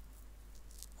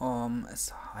as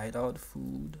hideout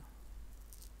food?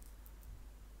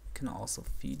 We can also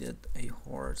feed it a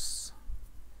horse.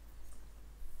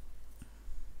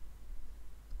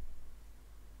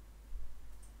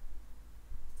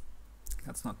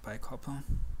 Let's not buy copper.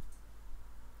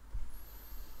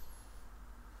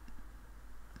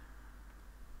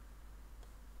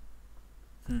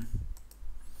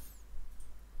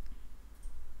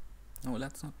 No,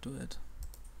 let's not do it.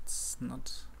 It's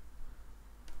not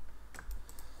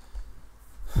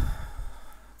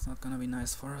gonna be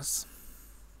nice for us.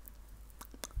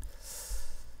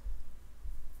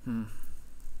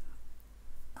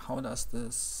 How does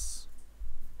this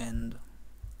end?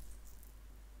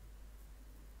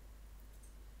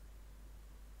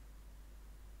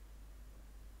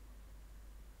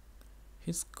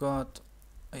 He's got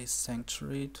a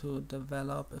sanctuary to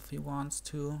develop if he wants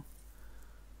to.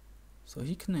 So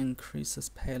he can increase his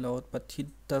payload, but he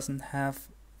doesn't have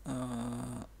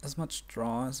as much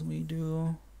draw as we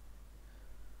do.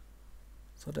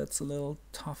 So that's a little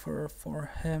tougher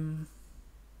for him.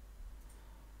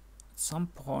 At some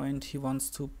point he wants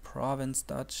to province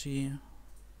duchy,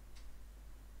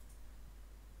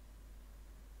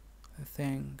 I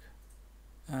think.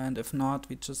 And if not,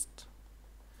 we just...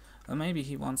 maybe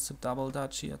he wants to double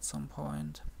duchy at some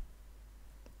point.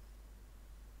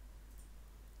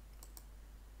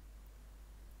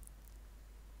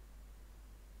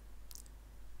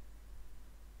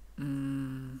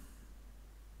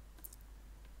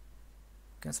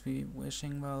 Guess we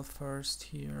Wishing Well first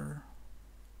here.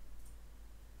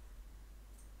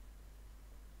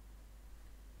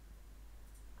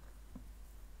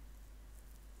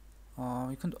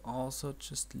 We could also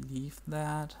just leave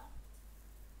that.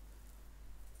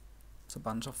 It's a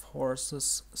bunch of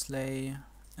horses, sleigh,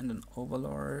 and an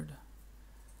overlord.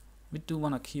 We do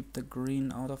want to keep the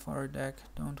green out of our deck,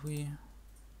 don't we?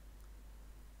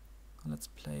 Let's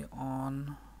play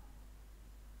on.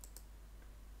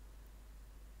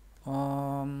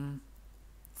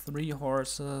 3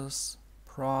 horses,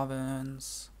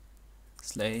 province,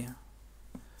 sleigh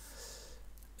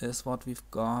is what we've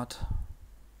got.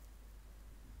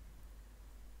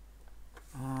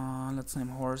 Let's name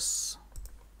horse.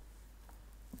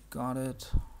 Got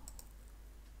it.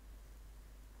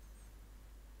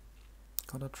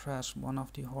 Gotta trash one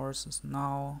of the horses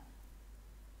now.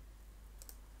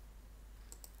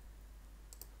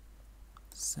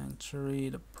 Sanctuary,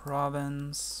 the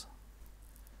province.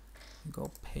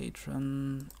 Go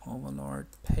Patron, Overlord,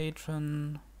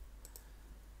 Patron.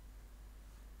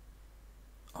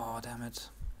 Oh, damn it.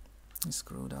 He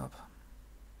screwed up.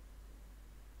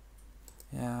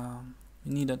 Yeah,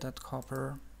 we needed that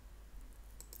copper.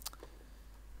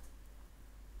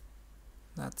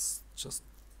 That's just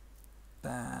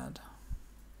bad.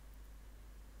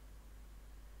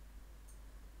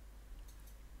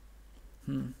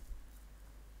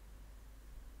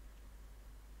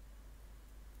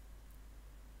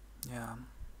 Yeah.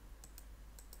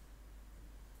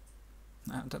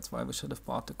 That's why we should have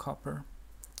bought the copper.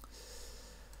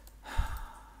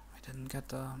 We didn't get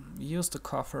the... We used the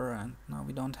copper and now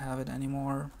we don't have it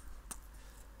anymore.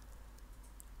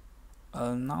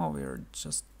 Now we're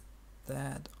just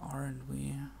dead, aren't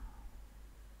we?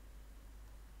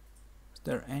 Is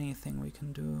there anything we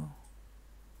can do?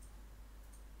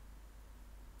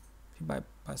 If you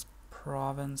bypass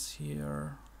province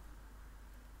here...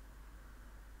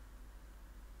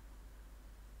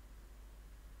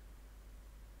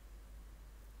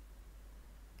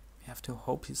 We have to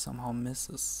hope he somehow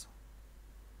misses.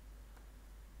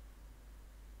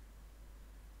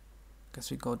 Guess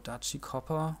we go Duchy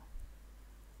Copper.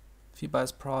 If he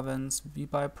buys province, we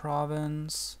buy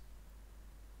province.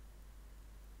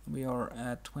 We are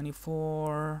at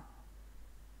 24.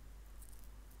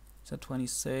 It's at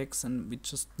 26 and we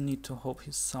just need to hope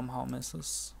he somehow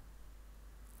misses.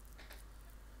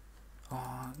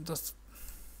 Oh, that's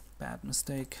bad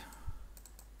mistake.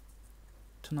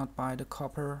 To not buy the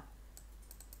copper.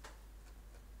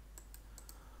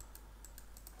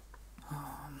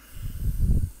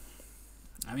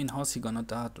 I mean, how's he gonna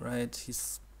dot, right?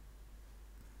 He's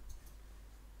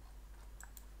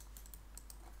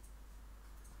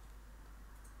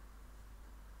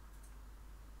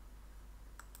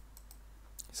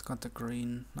got the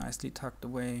green nicely tucked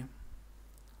away.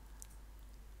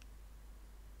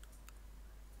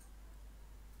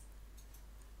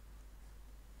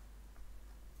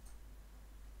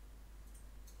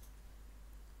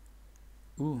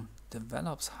 Ooh,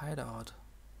 develops hideout.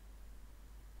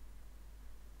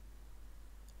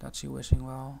 Duchy wishing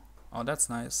well. Oh, that's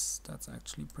nice. That's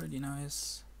actually pretty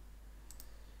nice.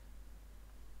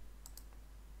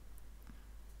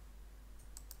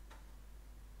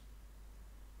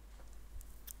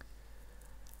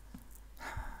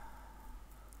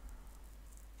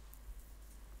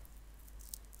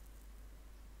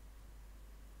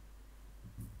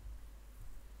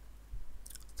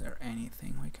 Is there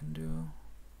anything we can do?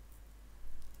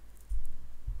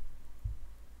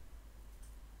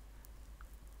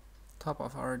 Top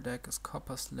of our deck is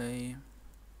Copper Slay.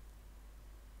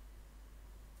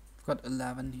 We've got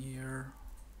 11 here.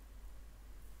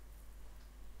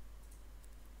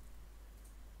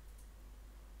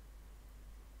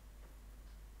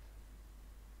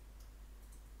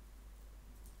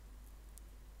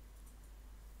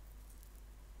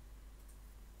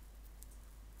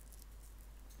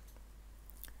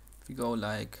 If we go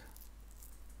like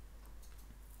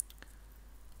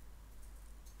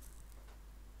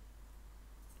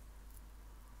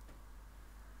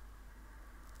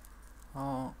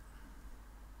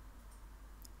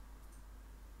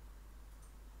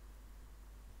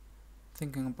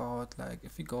thinking about like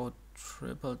if we go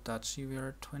triple duchy, we're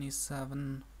at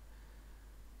 27.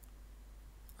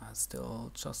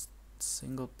 Still just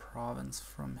single province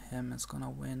from him is gonna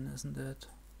win, isn't it?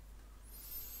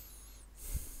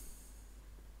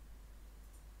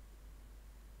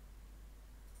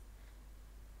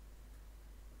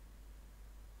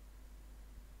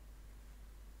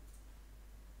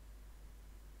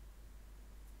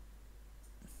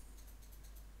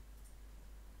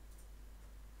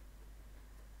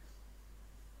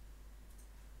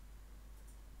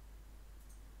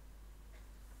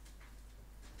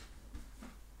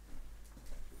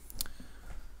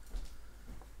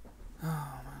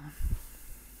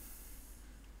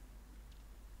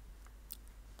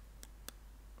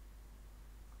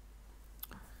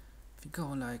 If you go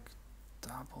like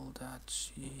double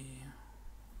duchy,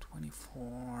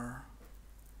 24,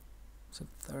 so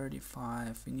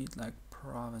 35, we need like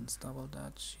province double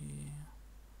duchy,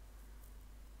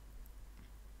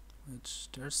 which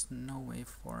there's no way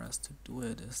for us to do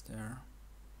it, is there?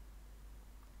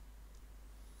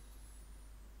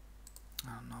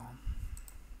 I don't know.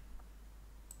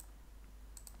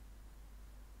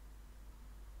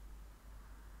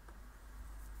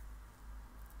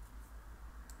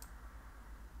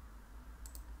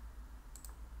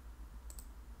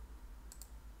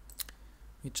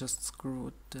 We just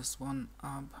screwed this one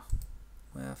up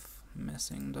with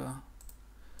missing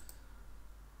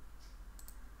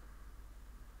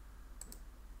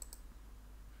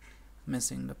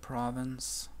the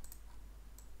province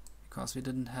because we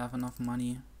didn't have enough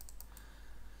money.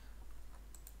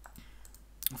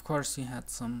 Of course he had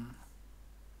some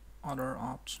other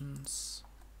options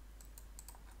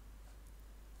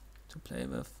to play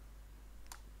with,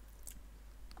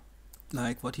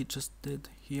 like what he just did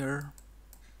here,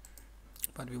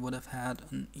 but we would have had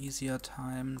an easier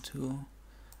time to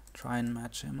try and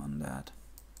match him on that.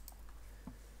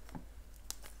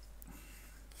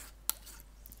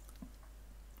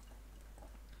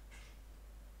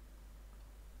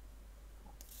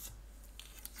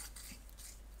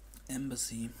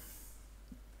 Embassy.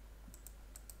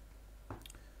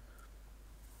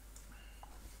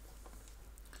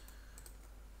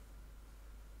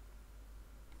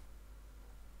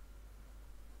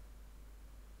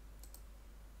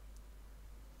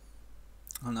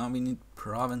 Well, now we need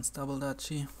province double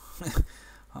duchy.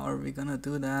 How are we gonna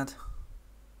do that?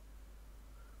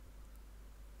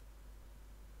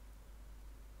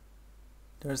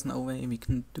 There's no way we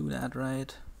can do that,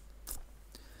 right?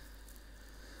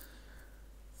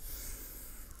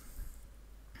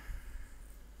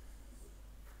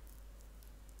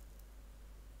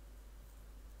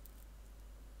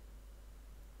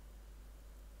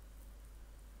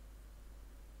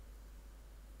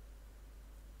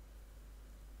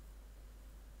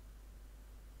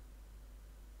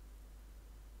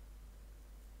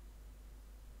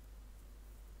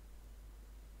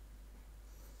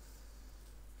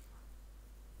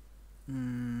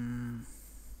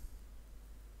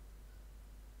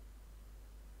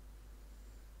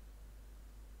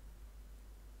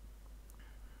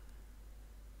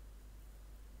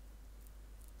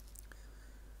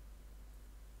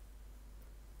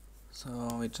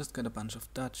 So we just got a bunch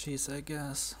of duchies, I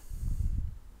guess.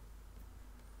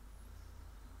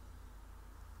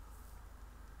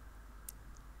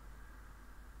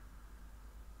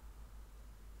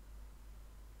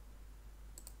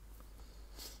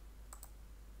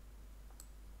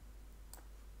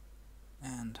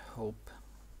 And hope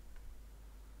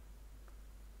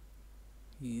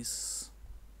he's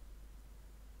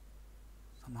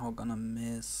somehow gonna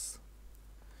miss.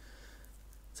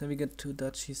 So we get 2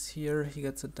 duchies here, he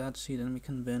gets a duchy, then we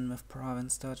can win with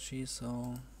province duchy,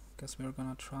 so guess we're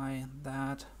gonna try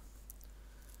that.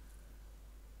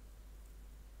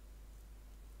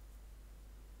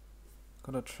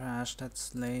 Gotta trash that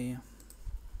sleigh.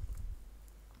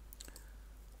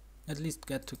 At least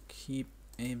get to keep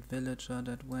a villager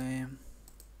that way.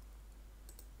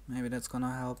 Maybe that's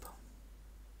gonna help.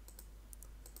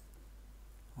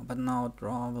 Oh, but now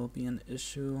draw will be an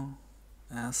issue,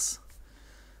 as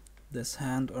this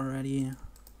hand already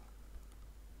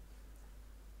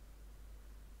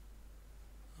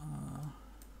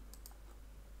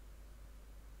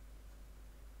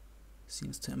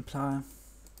seems to imply.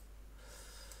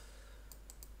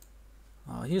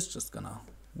 Oh, he's just gonna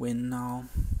win now.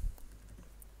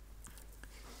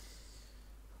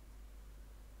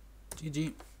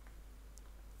 GG.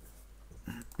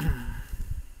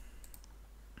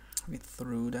 We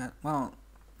threw that. Well,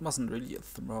 it wasn't really a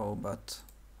throw, but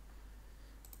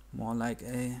more like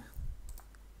a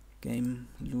game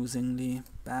losingly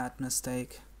bad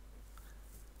mistake.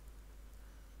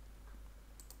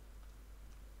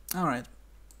 Alright,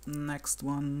 next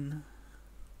one.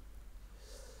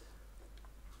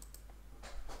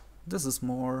 This is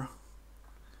more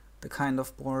the kind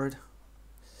of board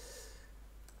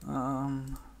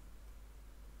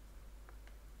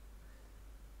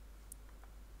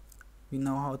we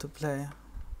know how to play.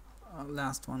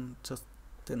 Last one just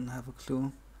didn't have a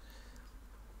clue.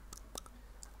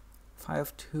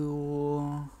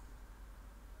 5-2.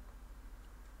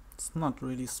 It's not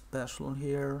really special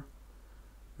here.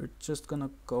 We're just gonna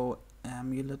go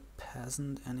amulet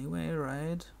peasant anyway,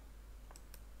 right?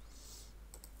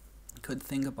 Could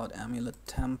think about amulet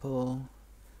temple.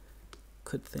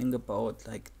 Could think about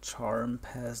like charm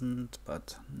peasant,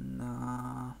 but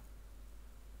nah.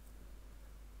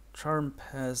 Charm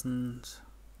peasant.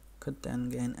 Could then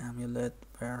gain amulet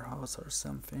warehouse or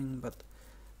something, but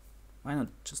why not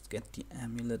just get the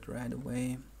amulet right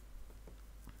away?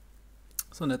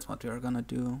 So that's what we are gonna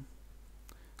do.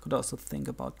 Could also think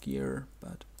about gear,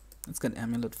 but let's get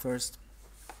amulet first.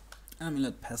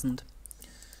 Amulet peasant.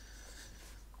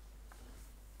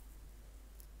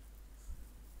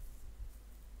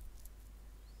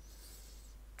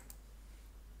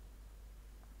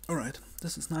 Alright,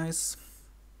 this is nice.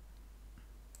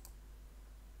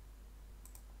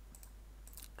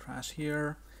 Trash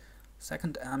here.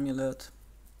 Second amulet.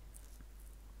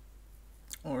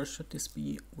 Or should this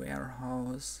be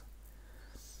warehouse?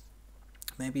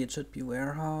 Maybe it should be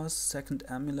warehouse. Second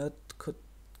amulet could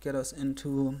get us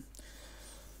into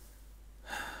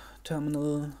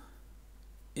terminal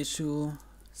issue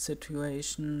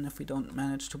situation if we don't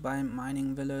manage to buy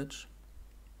mining village.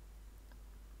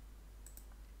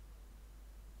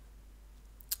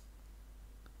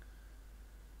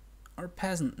 Our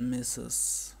peasant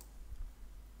misses,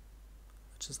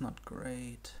 which is not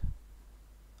great.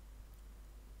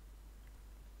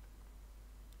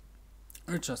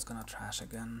 We're just gonna trash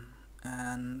again,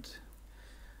 and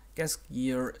guess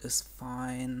gear is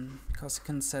fine because you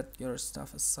can set your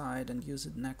stuff aside and use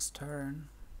it next turn.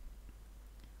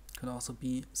 Could also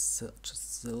be such a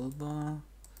silver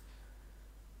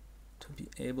to be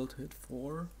able to hit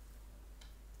 4.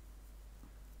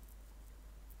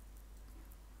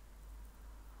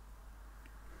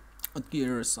 But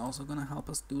gear is also gonna help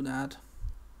us do that.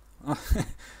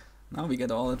 Now we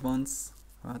get all at once,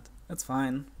 but that's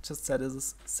fine. Just set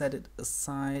it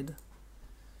aside.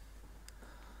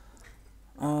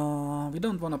 We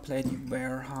don't want to play the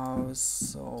warehouse,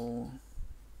 so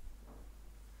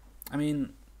I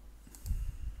mean,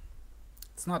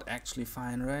 it's not actually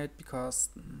fine, right? Because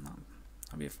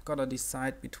we've got to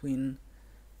decide between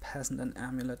peasant and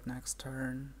amulet next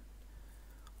turn.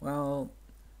 Well,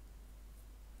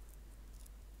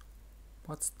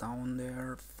 what's down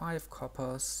there? 5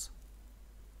 coppers.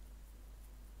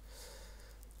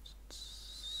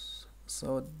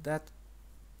 So that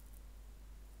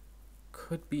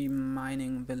could be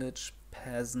mining village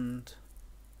peasant.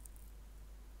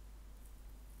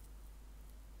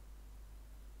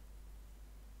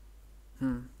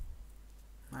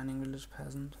 Mining village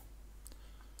peasant.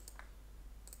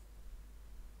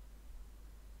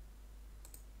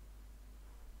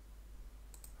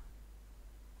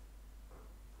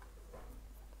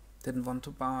 Didn't want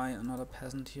to buy another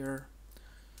peasant here.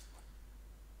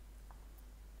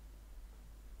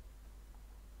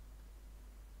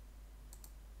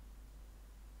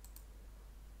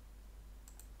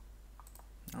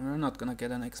 And we're not gonna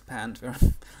get an expand. We're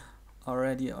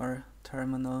already, our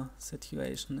terminal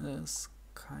situation is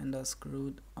kinda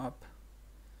screwed up.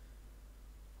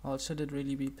 Well, should it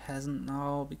really be peasant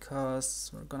now? Because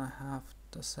we're gonna have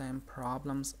the same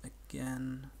problems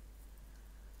again.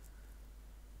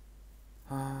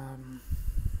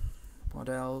 What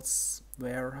else?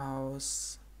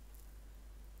 Warehouse.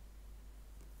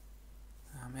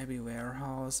 Maybe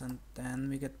warehouse, and then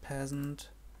we get peasant.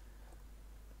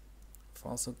 We've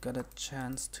also got a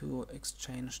chance to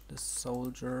exchange this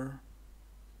soldier.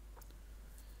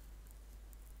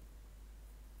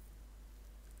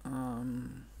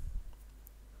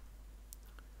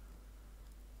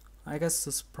 I guess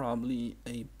this is probably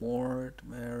a board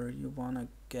where you wanna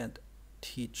get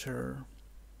teacher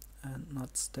and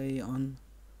not stay on.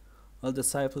 Well,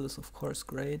 disciple is of course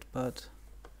great, but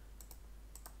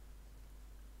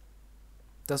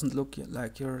doesn't look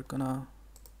like you're gonna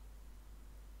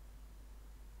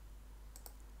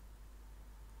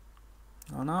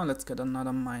Oh, now let's get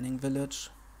another mining village.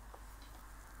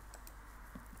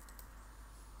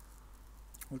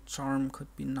 Well, charm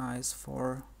could be nice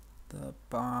for the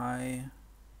buy.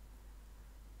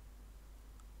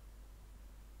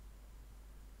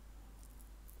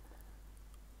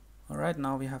 Alright,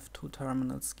 now we have 2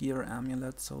 terminals, gear,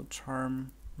 amulet, so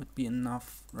charm would be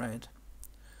enough, right?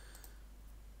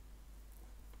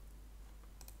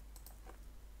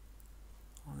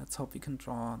 Well, let's hope we can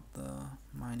draw the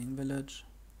mining village.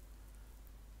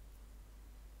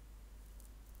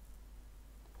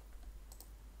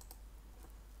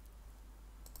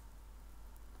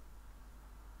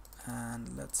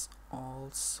 And let's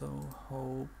also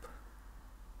hope.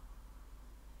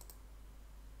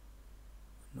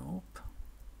 Nope.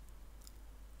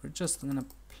 We're just gonna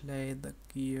play the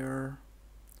gear.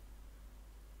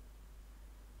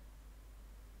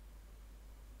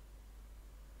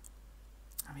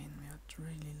 I mean, we would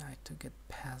really like to get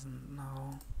peasant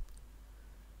now.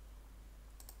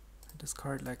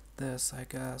 Discard like this, I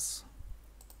guess.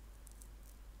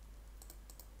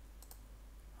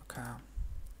 Okay.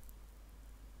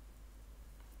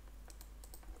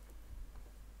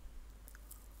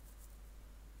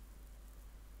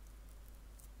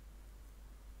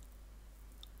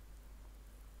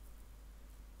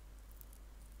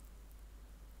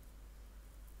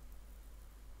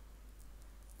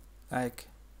 Like,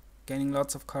 gaining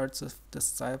lots of cards with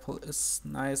disciple is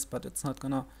nice, but it's not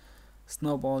gonna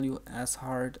snowball you as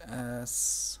hard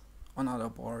as on other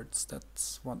boards.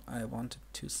 That's what I wanted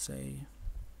to say.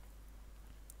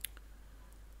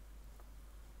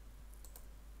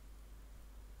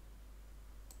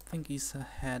 think he's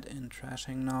ahead in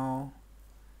trashing now.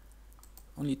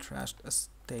 Only trashed a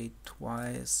state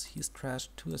twice. He's trashed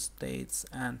 2 estates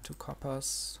and 2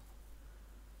 coppers.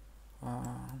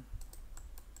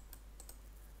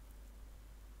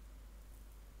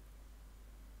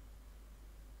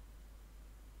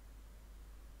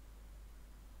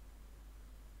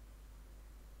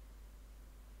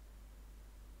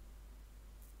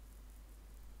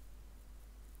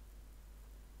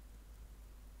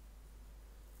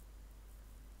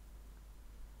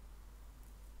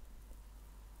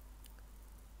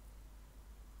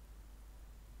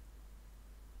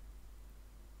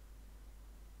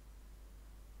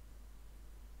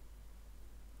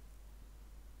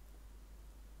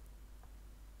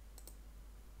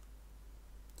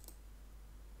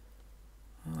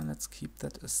 Let's keep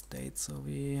that estate so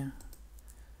we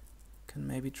can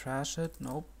maybe trash it.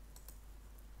 Nope.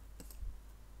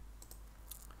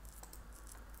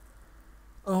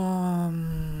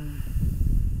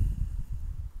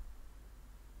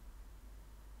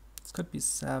 This could be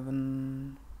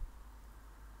 7.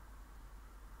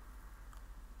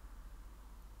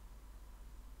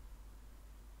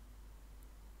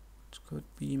 It could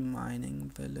be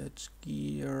mining village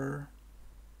gear.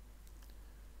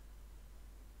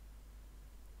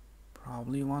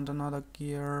 Probably want another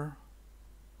gear.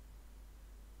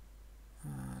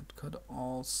 It could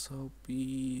also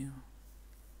be,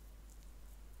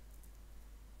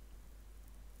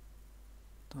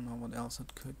 don't know what else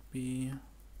it could be.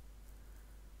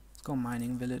 Let's go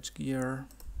mining village gear.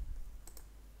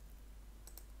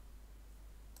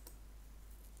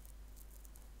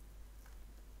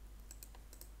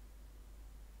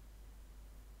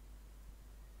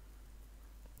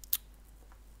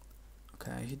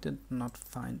 Okay, he did not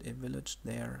find a village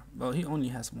there. Well, he only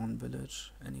has 1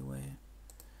 village anyway.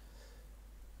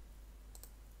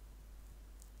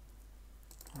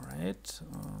 Alright.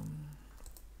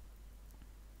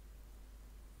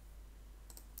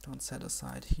 Don't set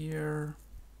aside here.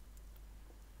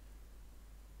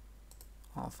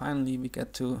 Oh, finally we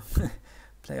get to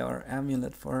play our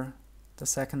amulet for the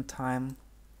 2nd time.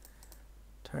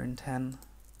 Turn 10.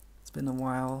 It's been a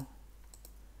while.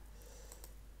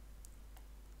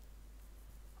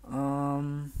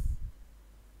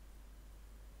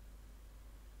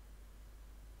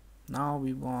 Now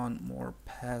we want more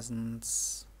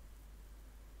peasants,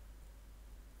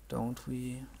 don't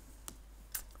we?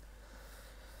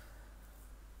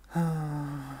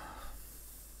 Or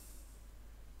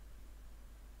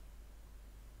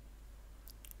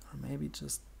maybe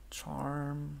just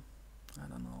charm. I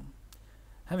don't know.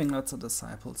 Having lots of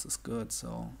disciples is good,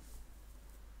 so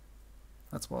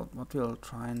that's what we'll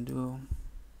try and do.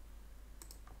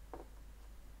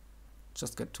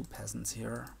 Just get 2 peasants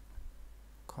here.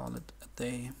 Call it a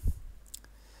day.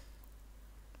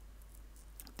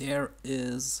 There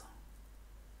is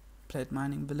plate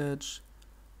mining village,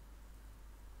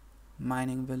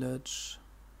 mining village.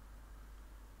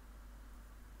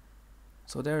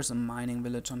 So there's a mining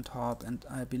village on top, and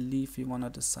I believe we want to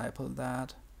disciple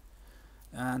that.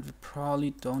 And we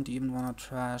probably don't even want to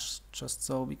trash, just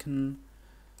so we can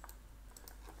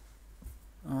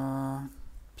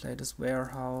play this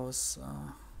warehouse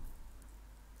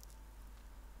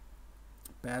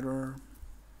better.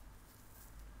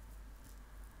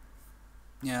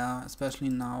 Yeah, especially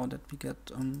now that we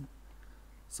get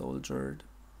soldiered.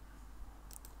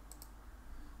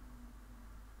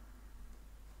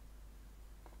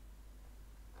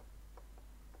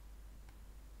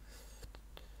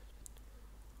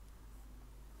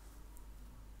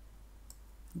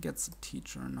 Gets a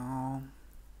teacher now.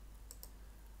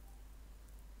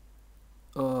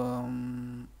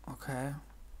 Okay.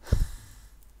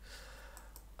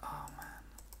 Oh man,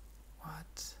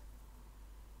 what?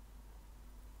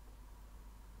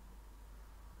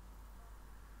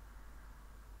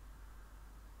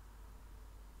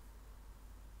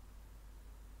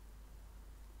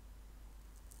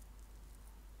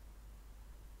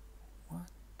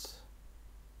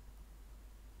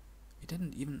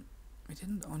 We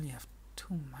didn't only have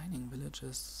 2 mining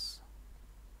villages,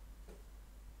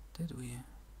 did we?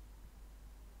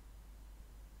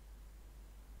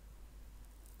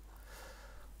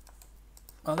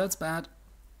 Oh, that's bad.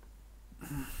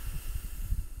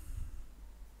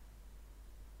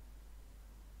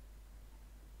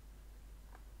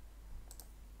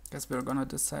 Guess we're gonna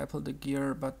disciple the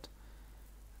gear, but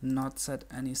not set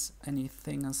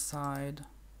anything aside.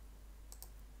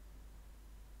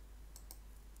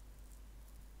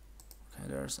 Okay,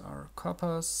 there's our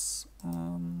coppers.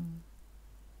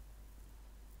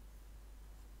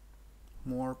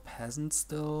 More peasants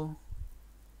still.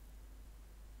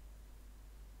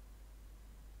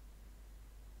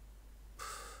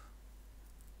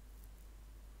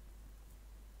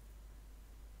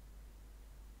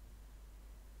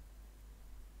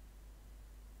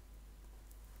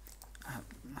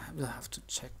 will have to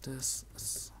check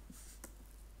this.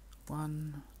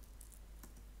 1,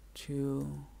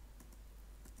 2.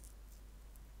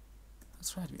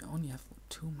 That's right, we only have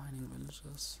 2 mining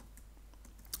villages.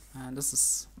 And this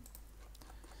is...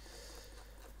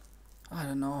 I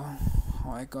don't know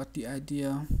how I got the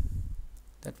idea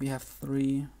that we have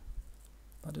 3,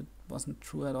 but it wasn't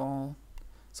true at all.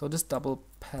 So this double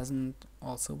peasant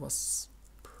also was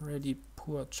pretty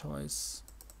poor choice.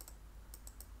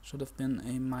 Should have been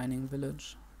a mining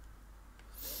village.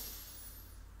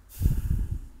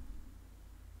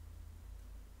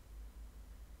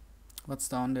 What's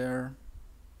down there?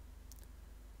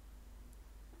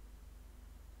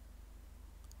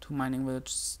 2 mining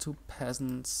villages, 2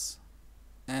 peasants,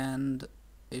 and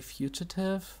a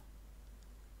fugitive.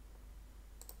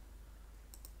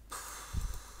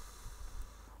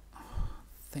 I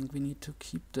think we need to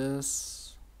keep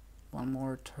this one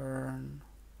more turn.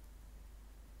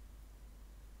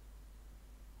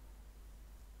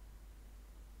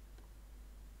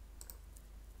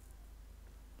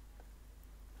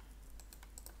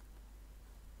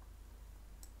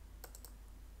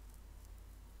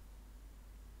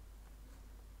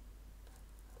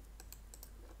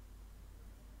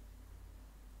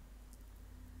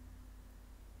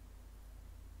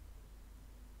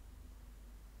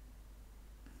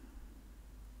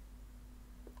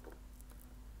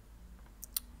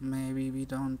 Maybe we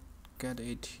don't get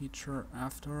a teacher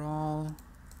after all.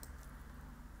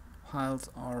 Piles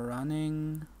are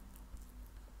running,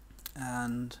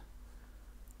 and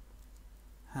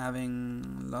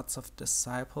having lots of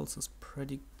disciples is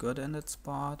pretty good in that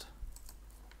spot.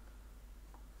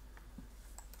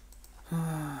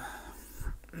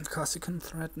 Because you can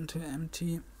threaten to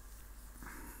empty.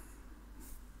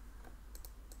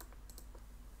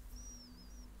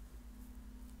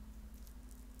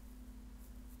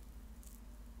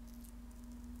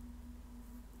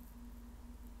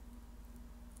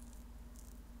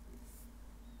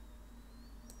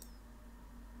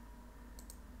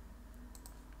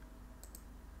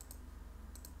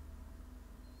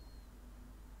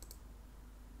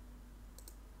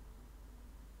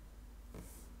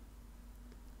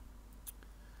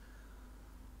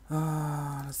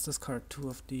 Let's discard 2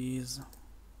 of these.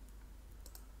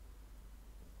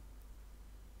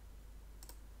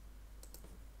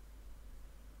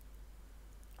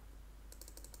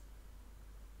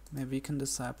 Maybe we can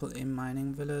disciple a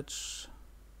mining village.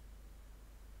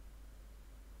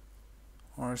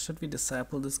 Or should we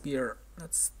disciple this gear?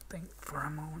 Let's think for a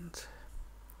moment.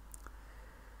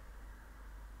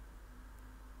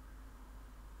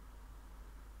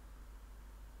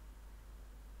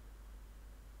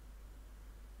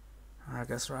 I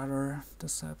guess rather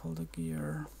disciple the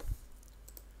gear.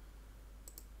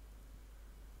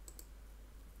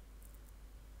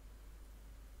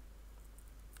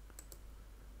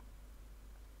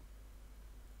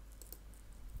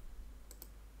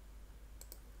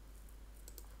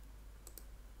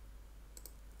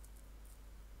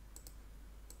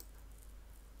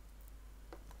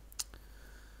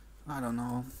 I don't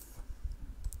know.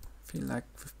 Feel like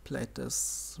we've played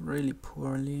this really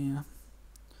poorly.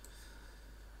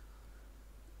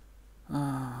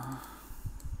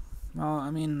 Well,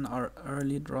 I mean, our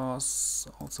early draws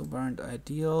also weren't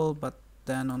ideal, but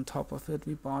then on top of it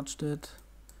we botched it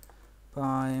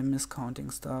by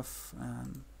miscounting stuff,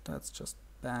 and that's just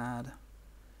bad.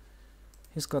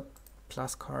 He's got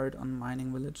plus card on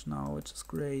mining village now, which is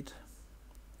great.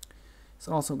 He's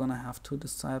also gonna have 2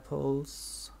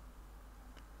 disciples,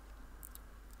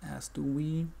 as do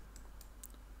we.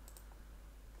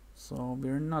 So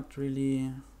we're not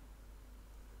really...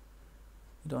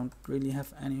 We don't really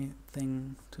have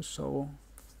anything to show.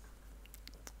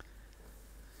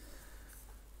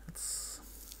 It's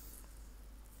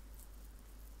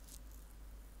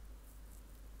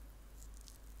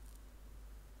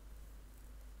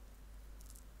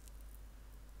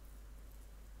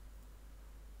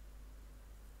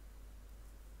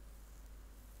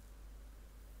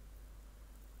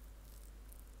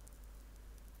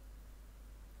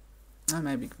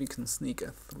maybe we can sneak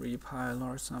a 3 pile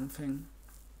or something.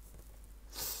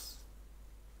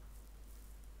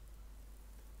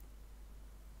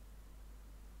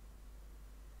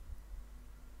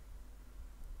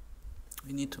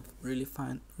 We need to really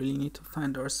need to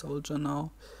find our soldier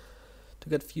now to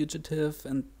get fugitive,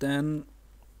 and then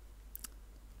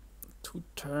 2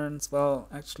 turns. Well,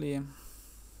 actually,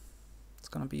 it's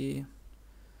gonna be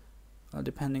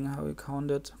depending how we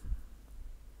count it.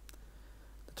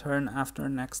 The turn after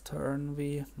next turn,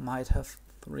 we might have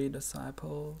 3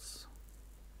 disciples.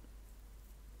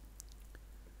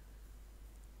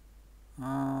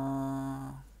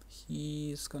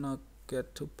 he's gonna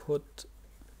get to put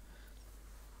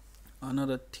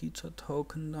another teacher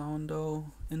token down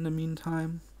though in the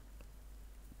meantime.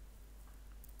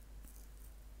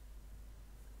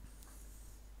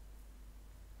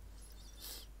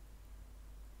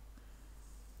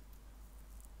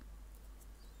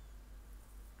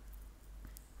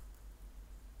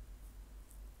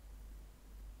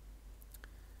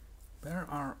 Where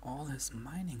are all his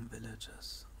mining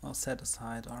villages? Oh, set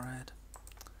aside, alright.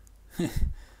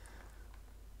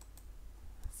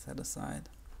 Set aside.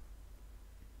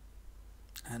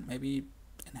 And maybe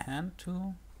in hand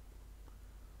too?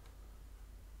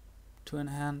 Two in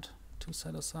hand, two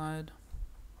set aside.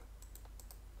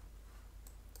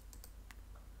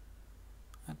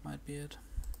 That might be it.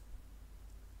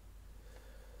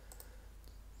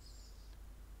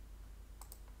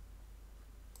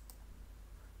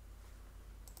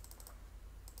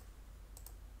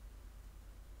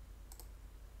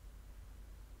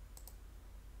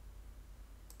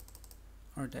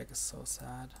 Our deck is so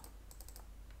sad.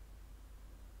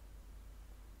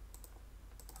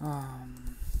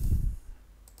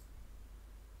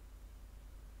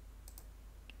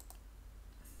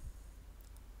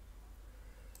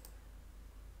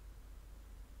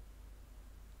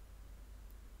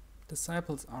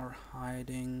 Disciples are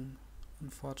hiding,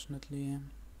 unfortunately.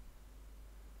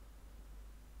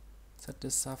 Set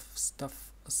this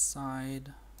stuff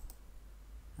aside.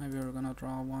 Maybe we're gonna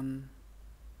draw one.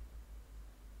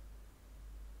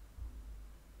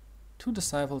 Two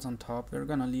disciples on top, we're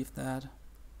gonna leave that.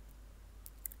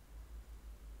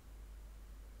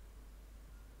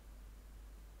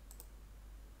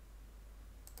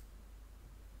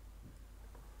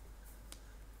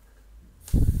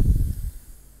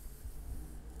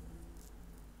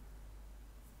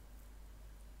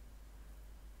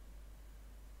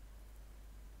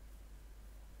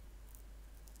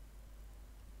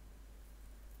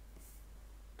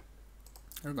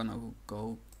 We're gonna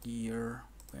go gear,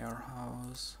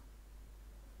 warehouse.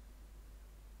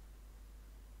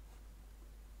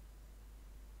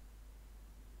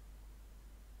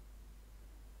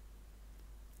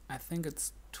 I think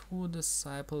it's two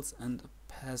disciples and a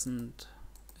peasant,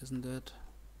 isn't it?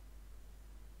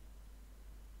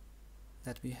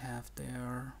 That we have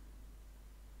there.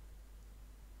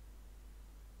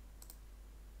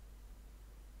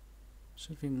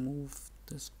 Should we move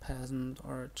this peasant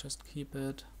or just keep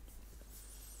it?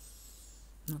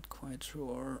 Not quite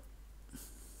sure.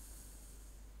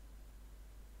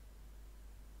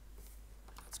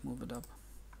 Let's move it up.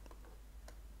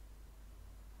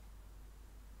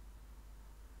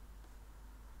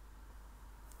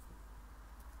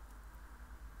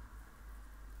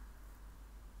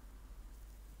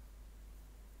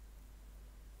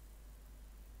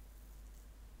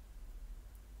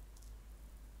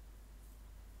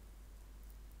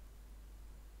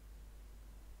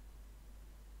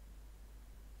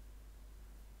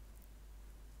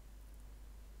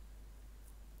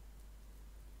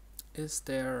 Is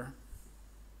there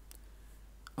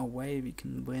a way we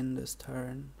can win this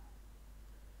turn?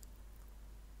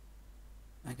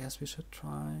 I guess we should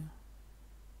try.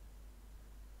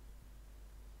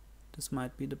 This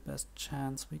might be the best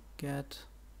chance we get.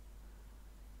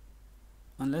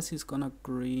 Unless he's gonna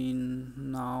green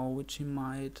now, which he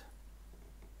might.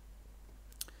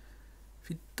 If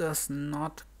he does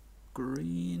not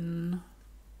green,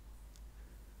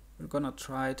 we're gonna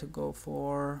try to go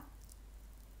for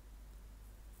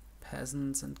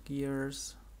peasants and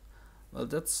gears. Well,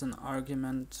 that's an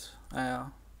argument.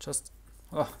 Just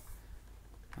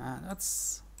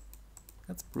that's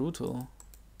brutal.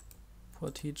 Poor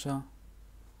teacher.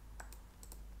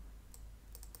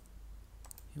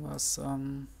 He was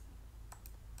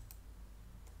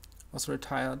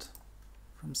retired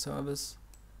from service.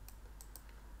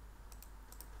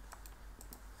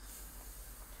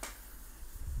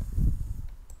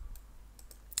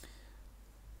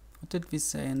 What did we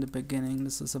say in the beginning?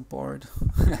 This is a board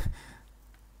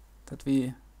that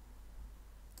we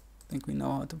think we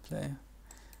know how to play.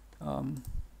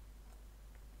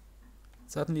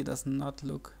 Certainly does not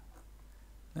look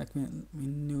like we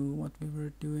knew what we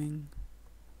were doing.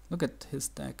 Look at his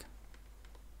deck.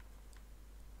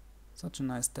 Such a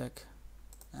nice deck.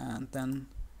 And then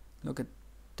look at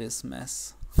this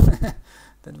mess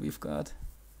that we've got.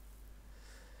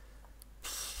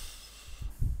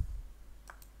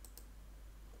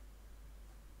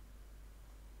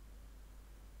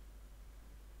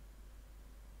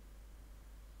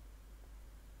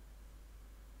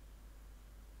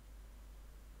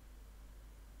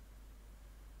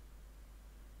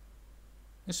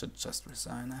 I should just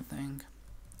resign, I think.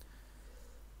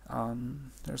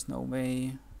 there's no way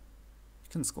you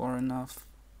can score enough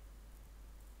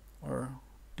or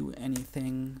do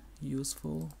anything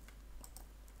useful.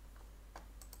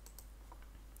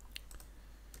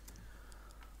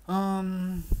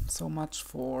 So much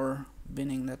for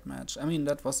winning that match. I mean,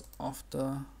 that was off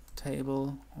the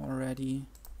table already,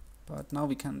 but now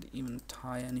we can't even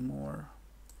tie anymore.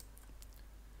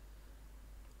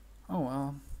 Oh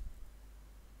well.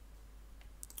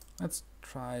 Let's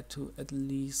try to at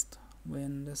least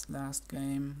win this last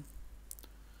game.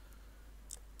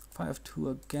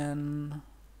 5-2 again.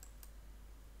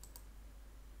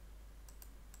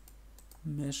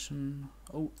 Mission.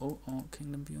 Oh,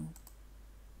 Kingdom View.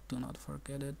 Do not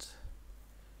forget it.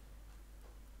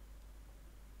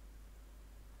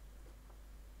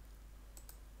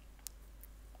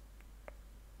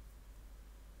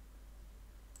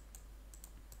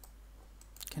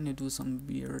 Can you do some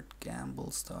weird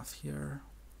gamble stuff here?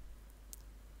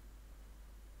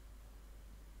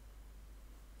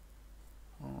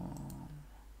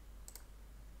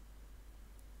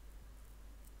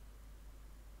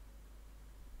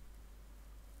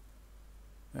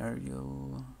 Where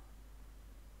you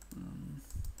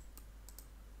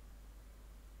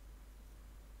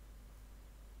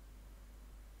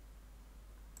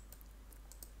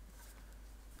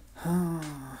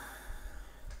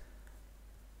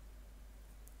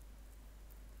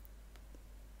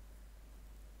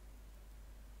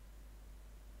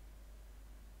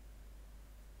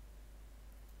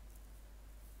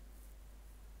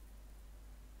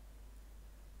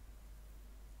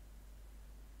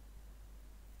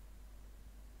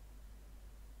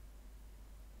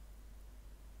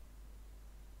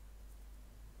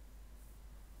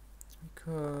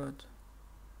could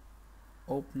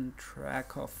open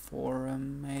tracker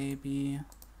forum maybe,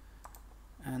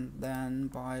 and then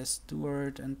buy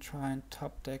Steward and try and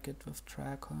top deck it with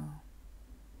tracker.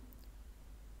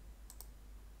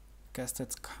 Guess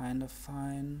that's kind of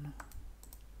fine.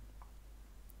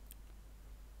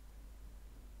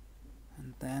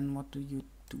 And then what do you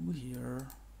do here?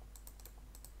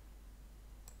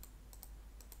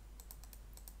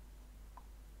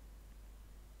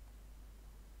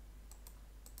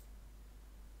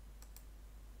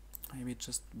 Maybe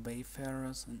just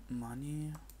Wayfarers and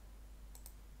money.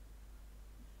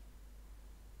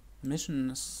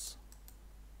 Missions.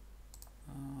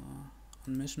 On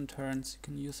mission turns you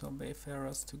can use our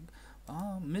Wayfarers to...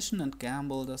 Mission and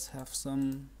Gamble does have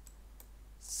some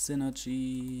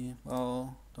synergy.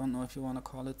 Well, don't know if you want to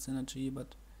call it synergy,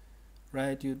 but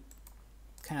right, you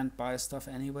can't buy stuff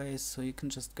anyways, so you can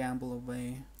just gamble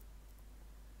away.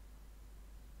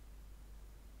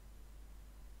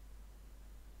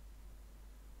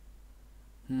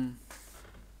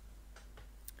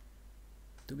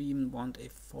 Do we even want a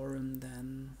forum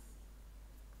then?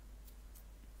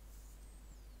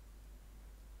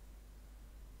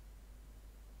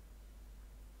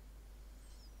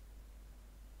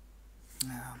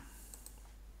 Yeah.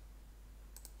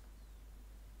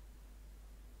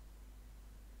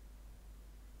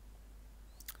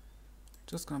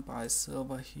 Just gonna buy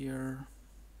silver here.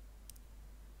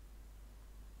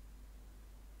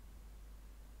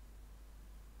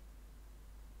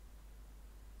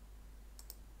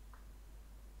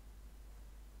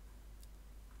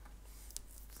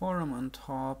 Forum on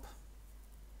top.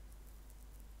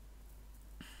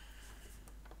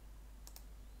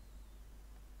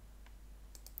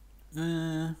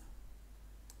 You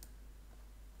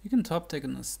can top take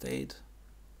an estate,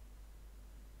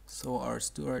 so our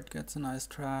steward gets a nice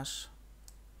trash.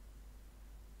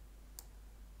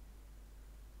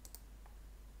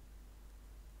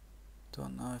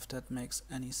 Don't know if that makes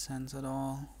any sense at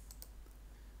all.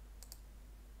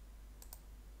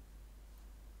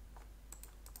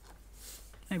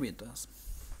 Maybe it does.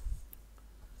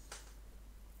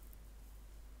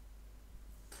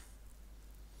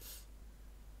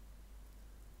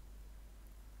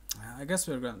 I guess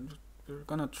we're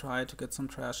gonna try to get some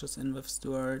trashes in with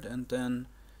Steward and then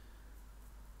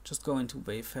just go into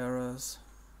Wayfarers.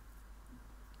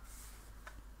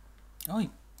 Oh,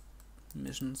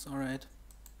 missions, alright.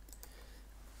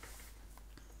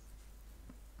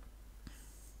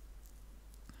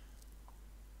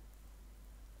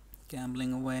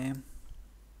 Gambling away.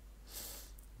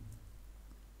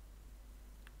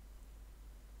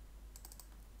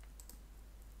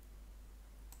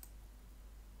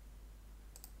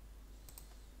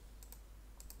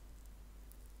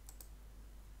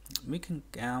 We can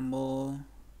gamble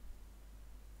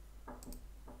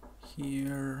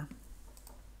here.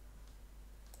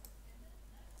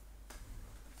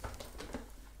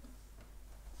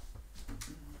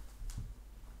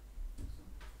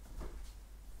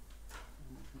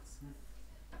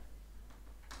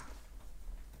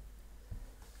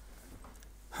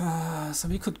 So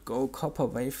we could go Copper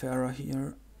Wayfarer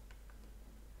here.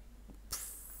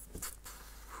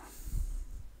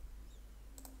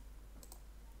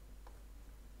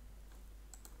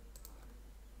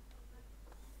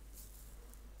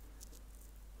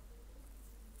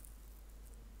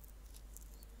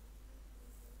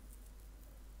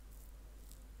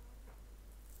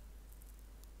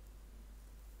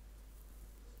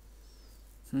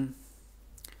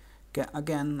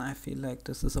 Again, I feel like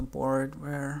this is a board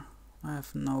where I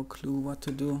have no clue what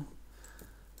to do.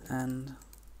 And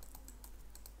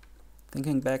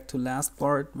thinking back to last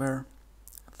board where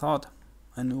I thought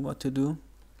I knew what to do,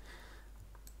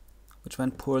 which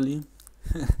went poorly.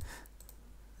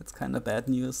 It's kind of bad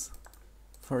news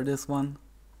for this one.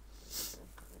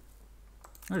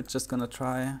 We're just gonna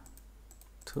try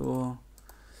to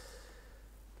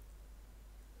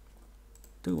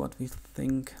do what we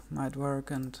think might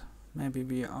work, and maybe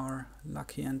we are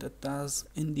lucky and it does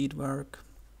indeed work.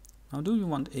 Now, do you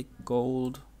want a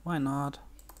gold? Why not?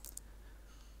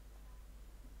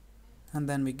 And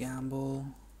then we gamble.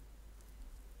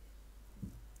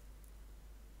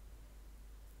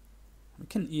 We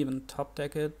can even top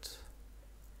deck it.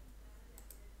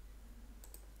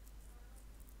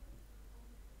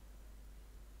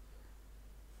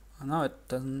 Now it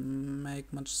doesn't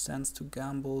make much sense to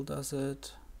gamble, does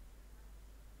it?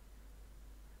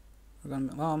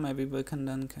 Well, maybe we can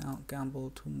then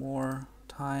gamble 2 more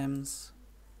times.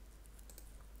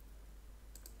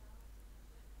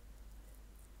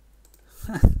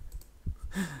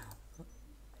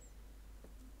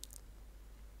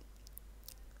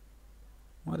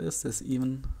 What is this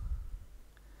even?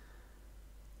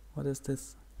 What is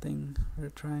this thing we're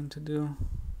trying to do?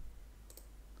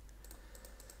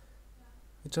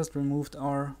 We just removed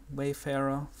our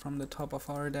Wayfarer from the top of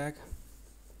our deck.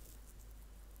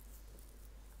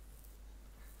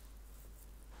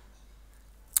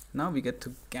 Now we get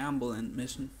to gamble and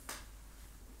mission.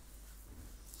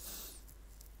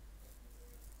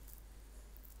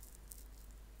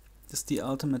 Just the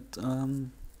ultimate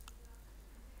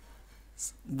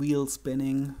wheel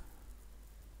spinning.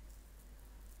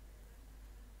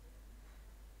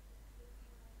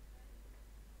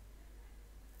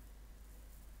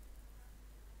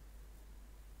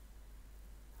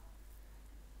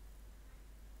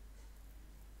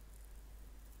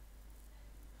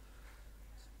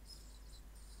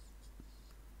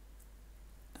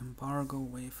 Embargo,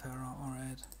 Wayfarer,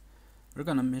 alright. We're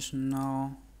gonna mission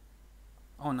now.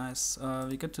 Oh nice,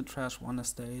 we get to trash 1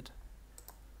 estate.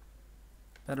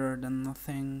 Better than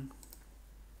nothing.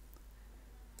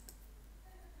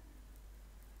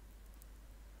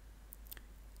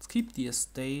 Let's keep the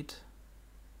estate.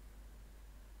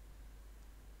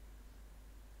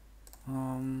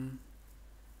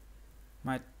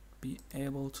 Might be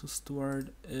able to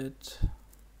steward it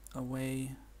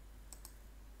away.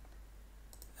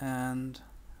 And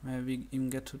maybe we even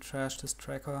get to trash this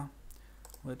tracker,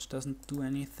 which doesn't do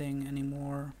anything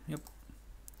anymore. Yep.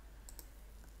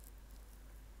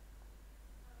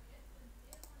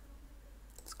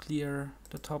 Let's clear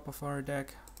the top of our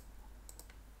deck.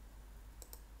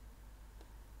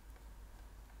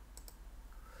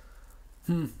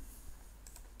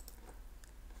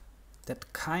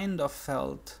 That kind of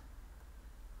felt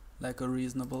like a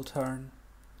reasonable turn.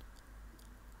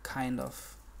 Kind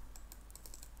of.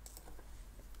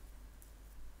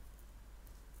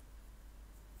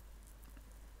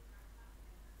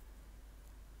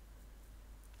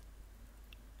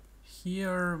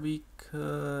 Here we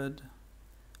could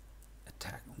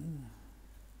attack. Ooh.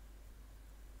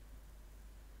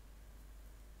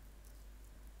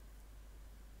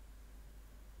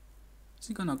 Is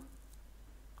he gonna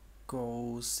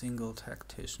go single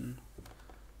tactician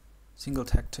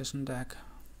deck?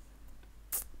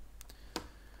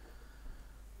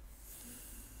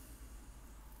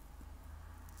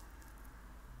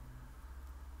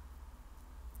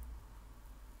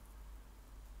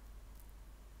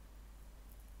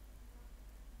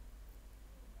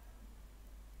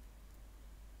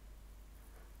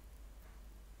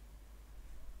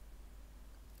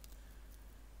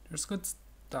 There's good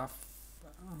stuff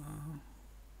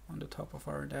on the top of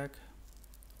our deck.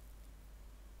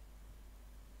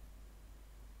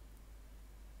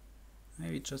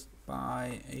 Maybe just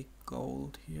buy a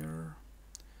gold here.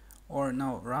 Or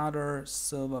no, rather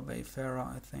silver Wayfarer,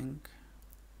 I think.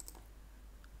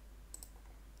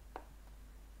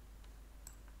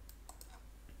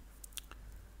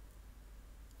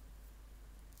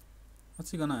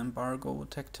 What's he gonna embargo?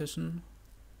 Tactician?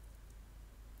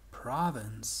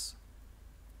 Province.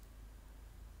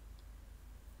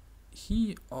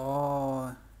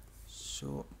 Oh,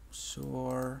 sure.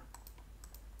 Sure.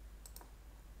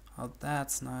 Oh,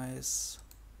 that's nice.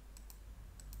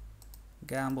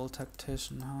 Gamble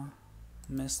tactician, huh?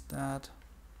 Missed that.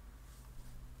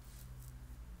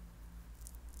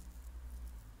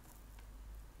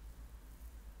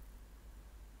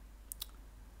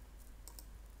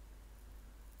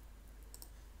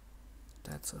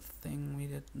 That's a thing we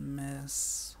did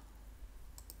miss.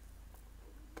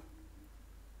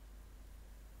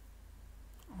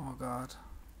 Oh god.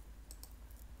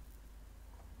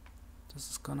 This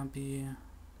is gonna be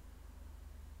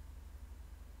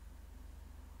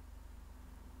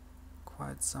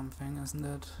quite something, isn't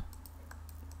it?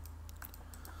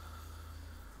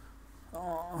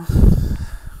 Oh.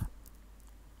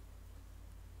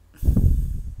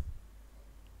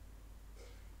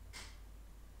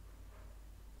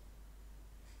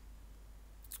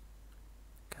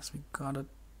 Guess we gotta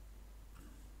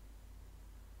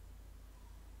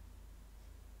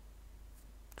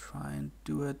try and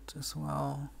do it as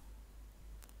well.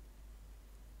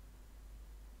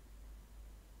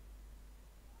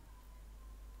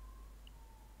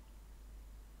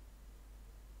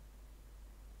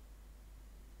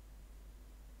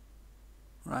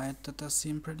 Right, that does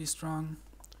seem pretty strong.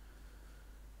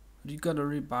 But you gotta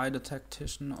rebuy the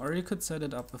tactician, or you could set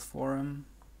it up before him.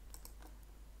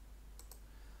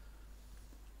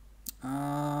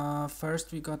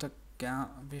 First we've got to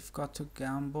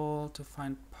gamble to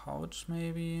find pouch,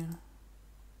 maybe.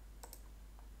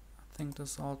 I think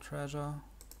this is all treasure,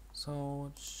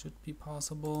 so it should be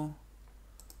possible.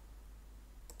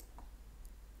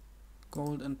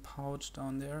 Gold and pouch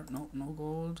down there. No, no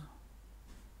gold.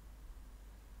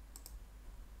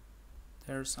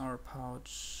 There's our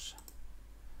pouch.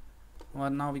 Well,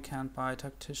 now we can't buy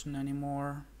tactician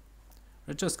anymore.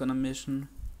 We're just gonna mission.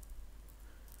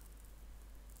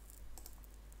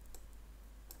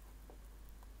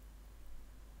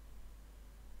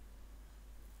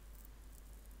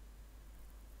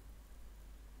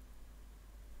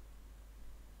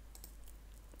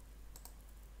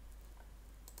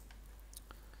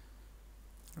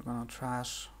 We're gonna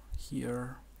trash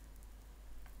here.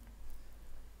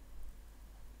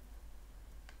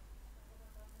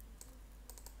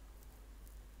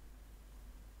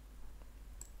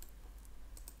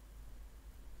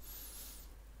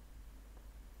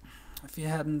 If we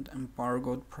hadn't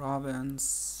embargoed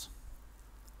province,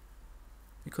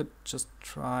 we could just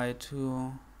try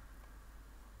to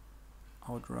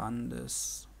outrun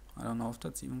this. I don't know if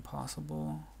that's even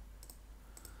possible.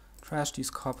 Trash these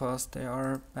coppers, they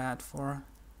are bad for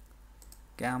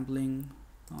gambling.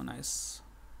 Oh, nice.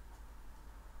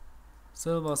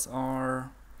 Silvers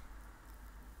are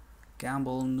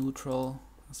gamble neutral,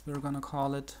 as we're gonna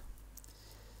call it.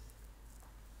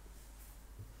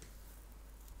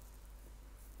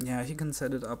 Yeah, he can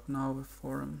set it up now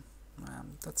for him.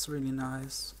 That's really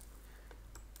nice.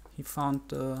 He found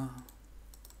the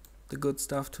good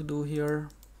stuff to do here.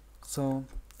 So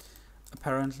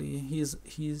apparently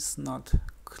he's not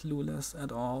clueless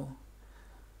at all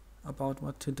about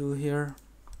what to do here.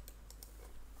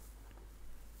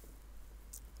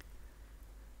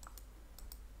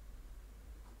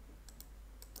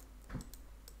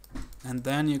 And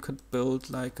then you could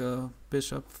build like a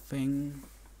bishop thing.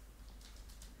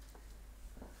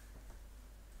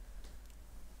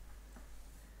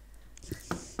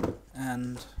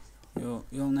 And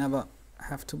you'll never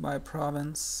have to buy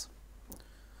province.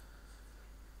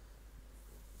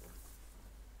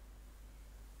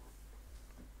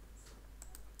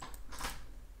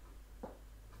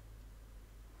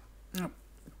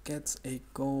 Gets a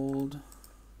gold.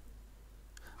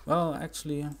 Well,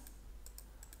 actually,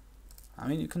 I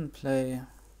mean, you can play,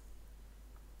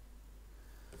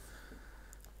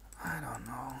 I don't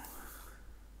know.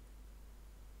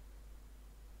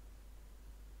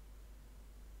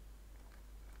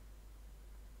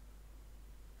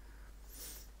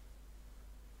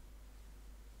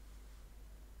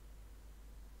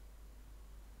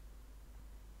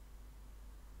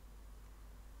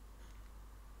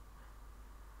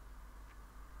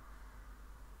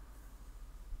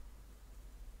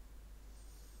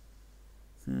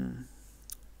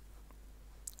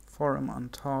 Forum on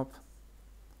top.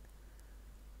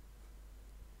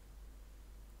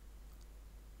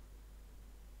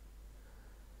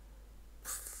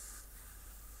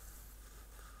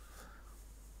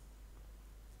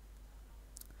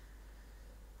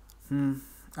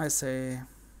 I say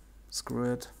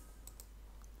screw it.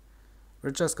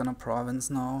 We're just gonna province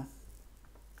now.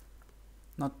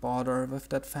 Not bother with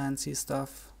that fancy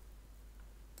stuff.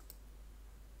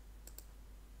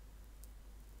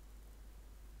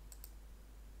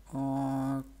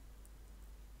 Or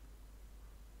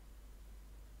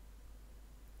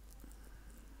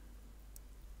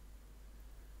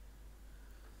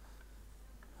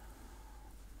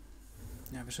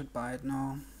Yeah, we should buy it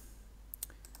now.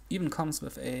 Even comes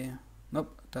with a...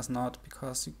 Nope, does not,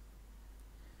 because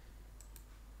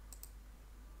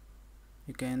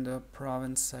you gain the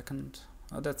province second.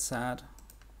 Oh, that's sad.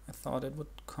 I thought it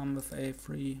would come with a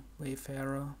free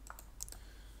wayfarer.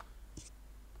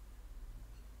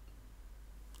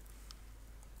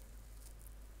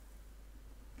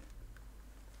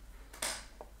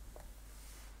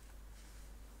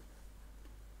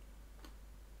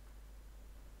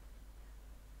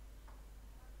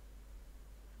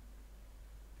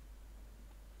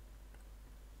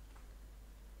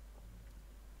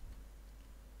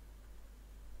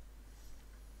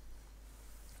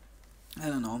 I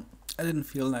don't know. I didn't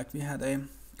feel like we had a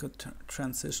good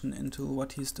transition into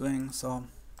what he's doing, so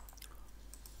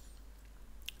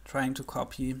trying to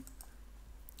copy,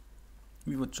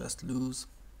 we would just lose.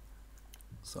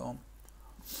 So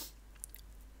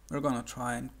we're gonna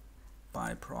try and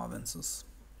buy provinces.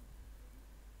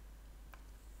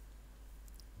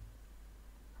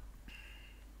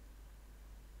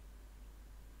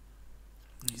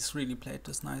 He's really played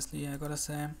this nicely, I gotta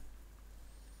say.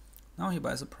 Now he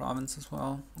buys a province as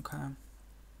well. Okay.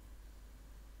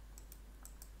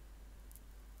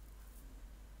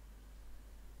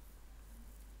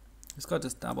 He's got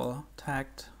this double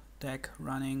tagged deck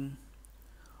running.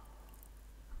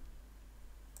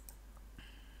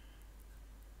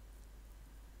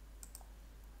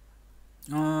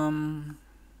 If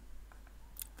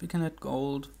we can hit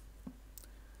gold,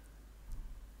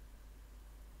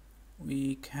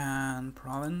 we can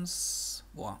province.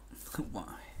 Wow.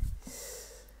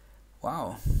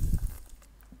 Wow.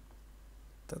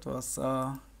 That was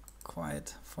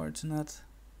quite fortunate.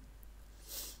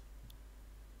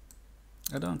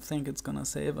 I don't think it's gonna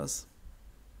save us,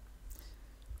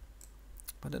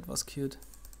 but it was cute.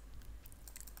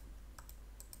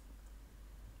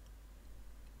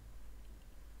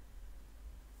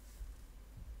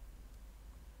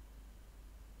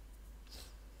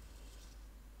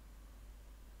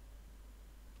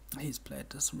 He's played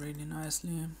this really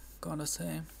nicely, gotta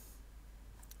say.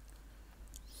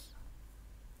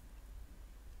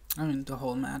 I mean, the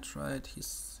whole match, right?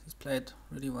 He's played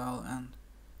really well, and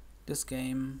this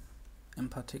game in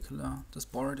particular, this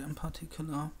board in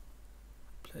particular,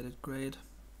 played it great.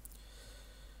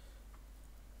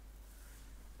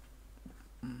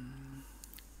 I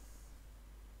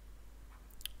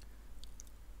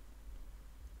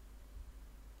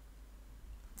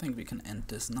think we can end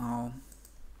this now.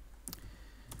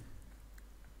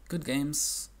 Good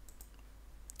games,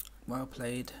 well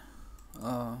played.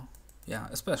 Yeah,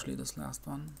 especially this last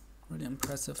one, really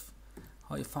impressive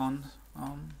how you found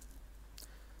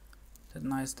that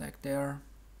nice deck there.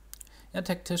 Yeah,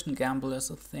 Tactician Gamble is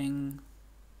a thing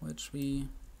which we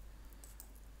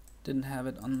didn't have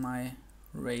it on my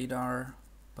radar,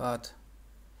 but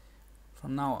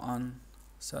from now on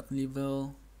certainly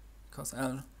will, because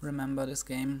I'll remember this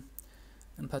game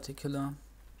in particular,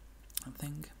 I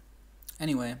think.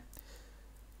 Anyway,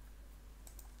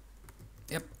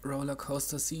 yep, roller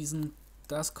coaster season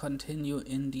does continue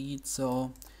indeed.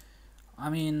 So I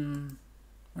mean,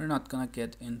 we're not gonna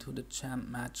get into the champ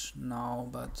match now,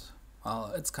 but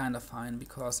well, it's kind of fine,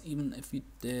 because even if we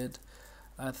did,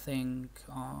 I think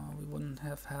we wouldn't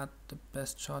have had the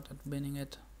best shot at winning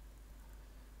it.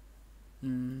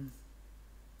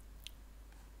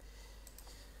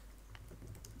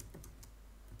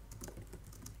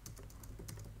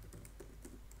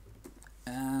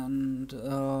 And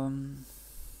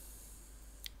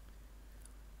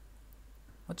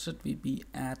what should we be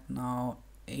at now?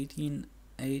 18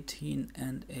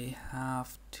 and a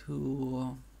half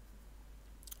to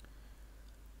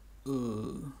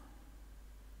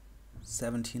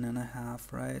 17 and a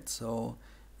half, right? So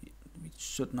we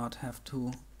should not have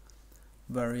to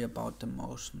worry about the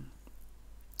motion,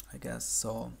 I guess.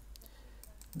 So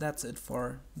that's it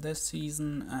for this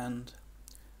season, and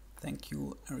thank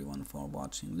you everyone for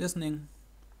watching, listening.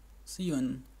 See you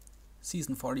in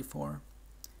season 44.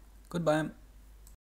 Goodbye.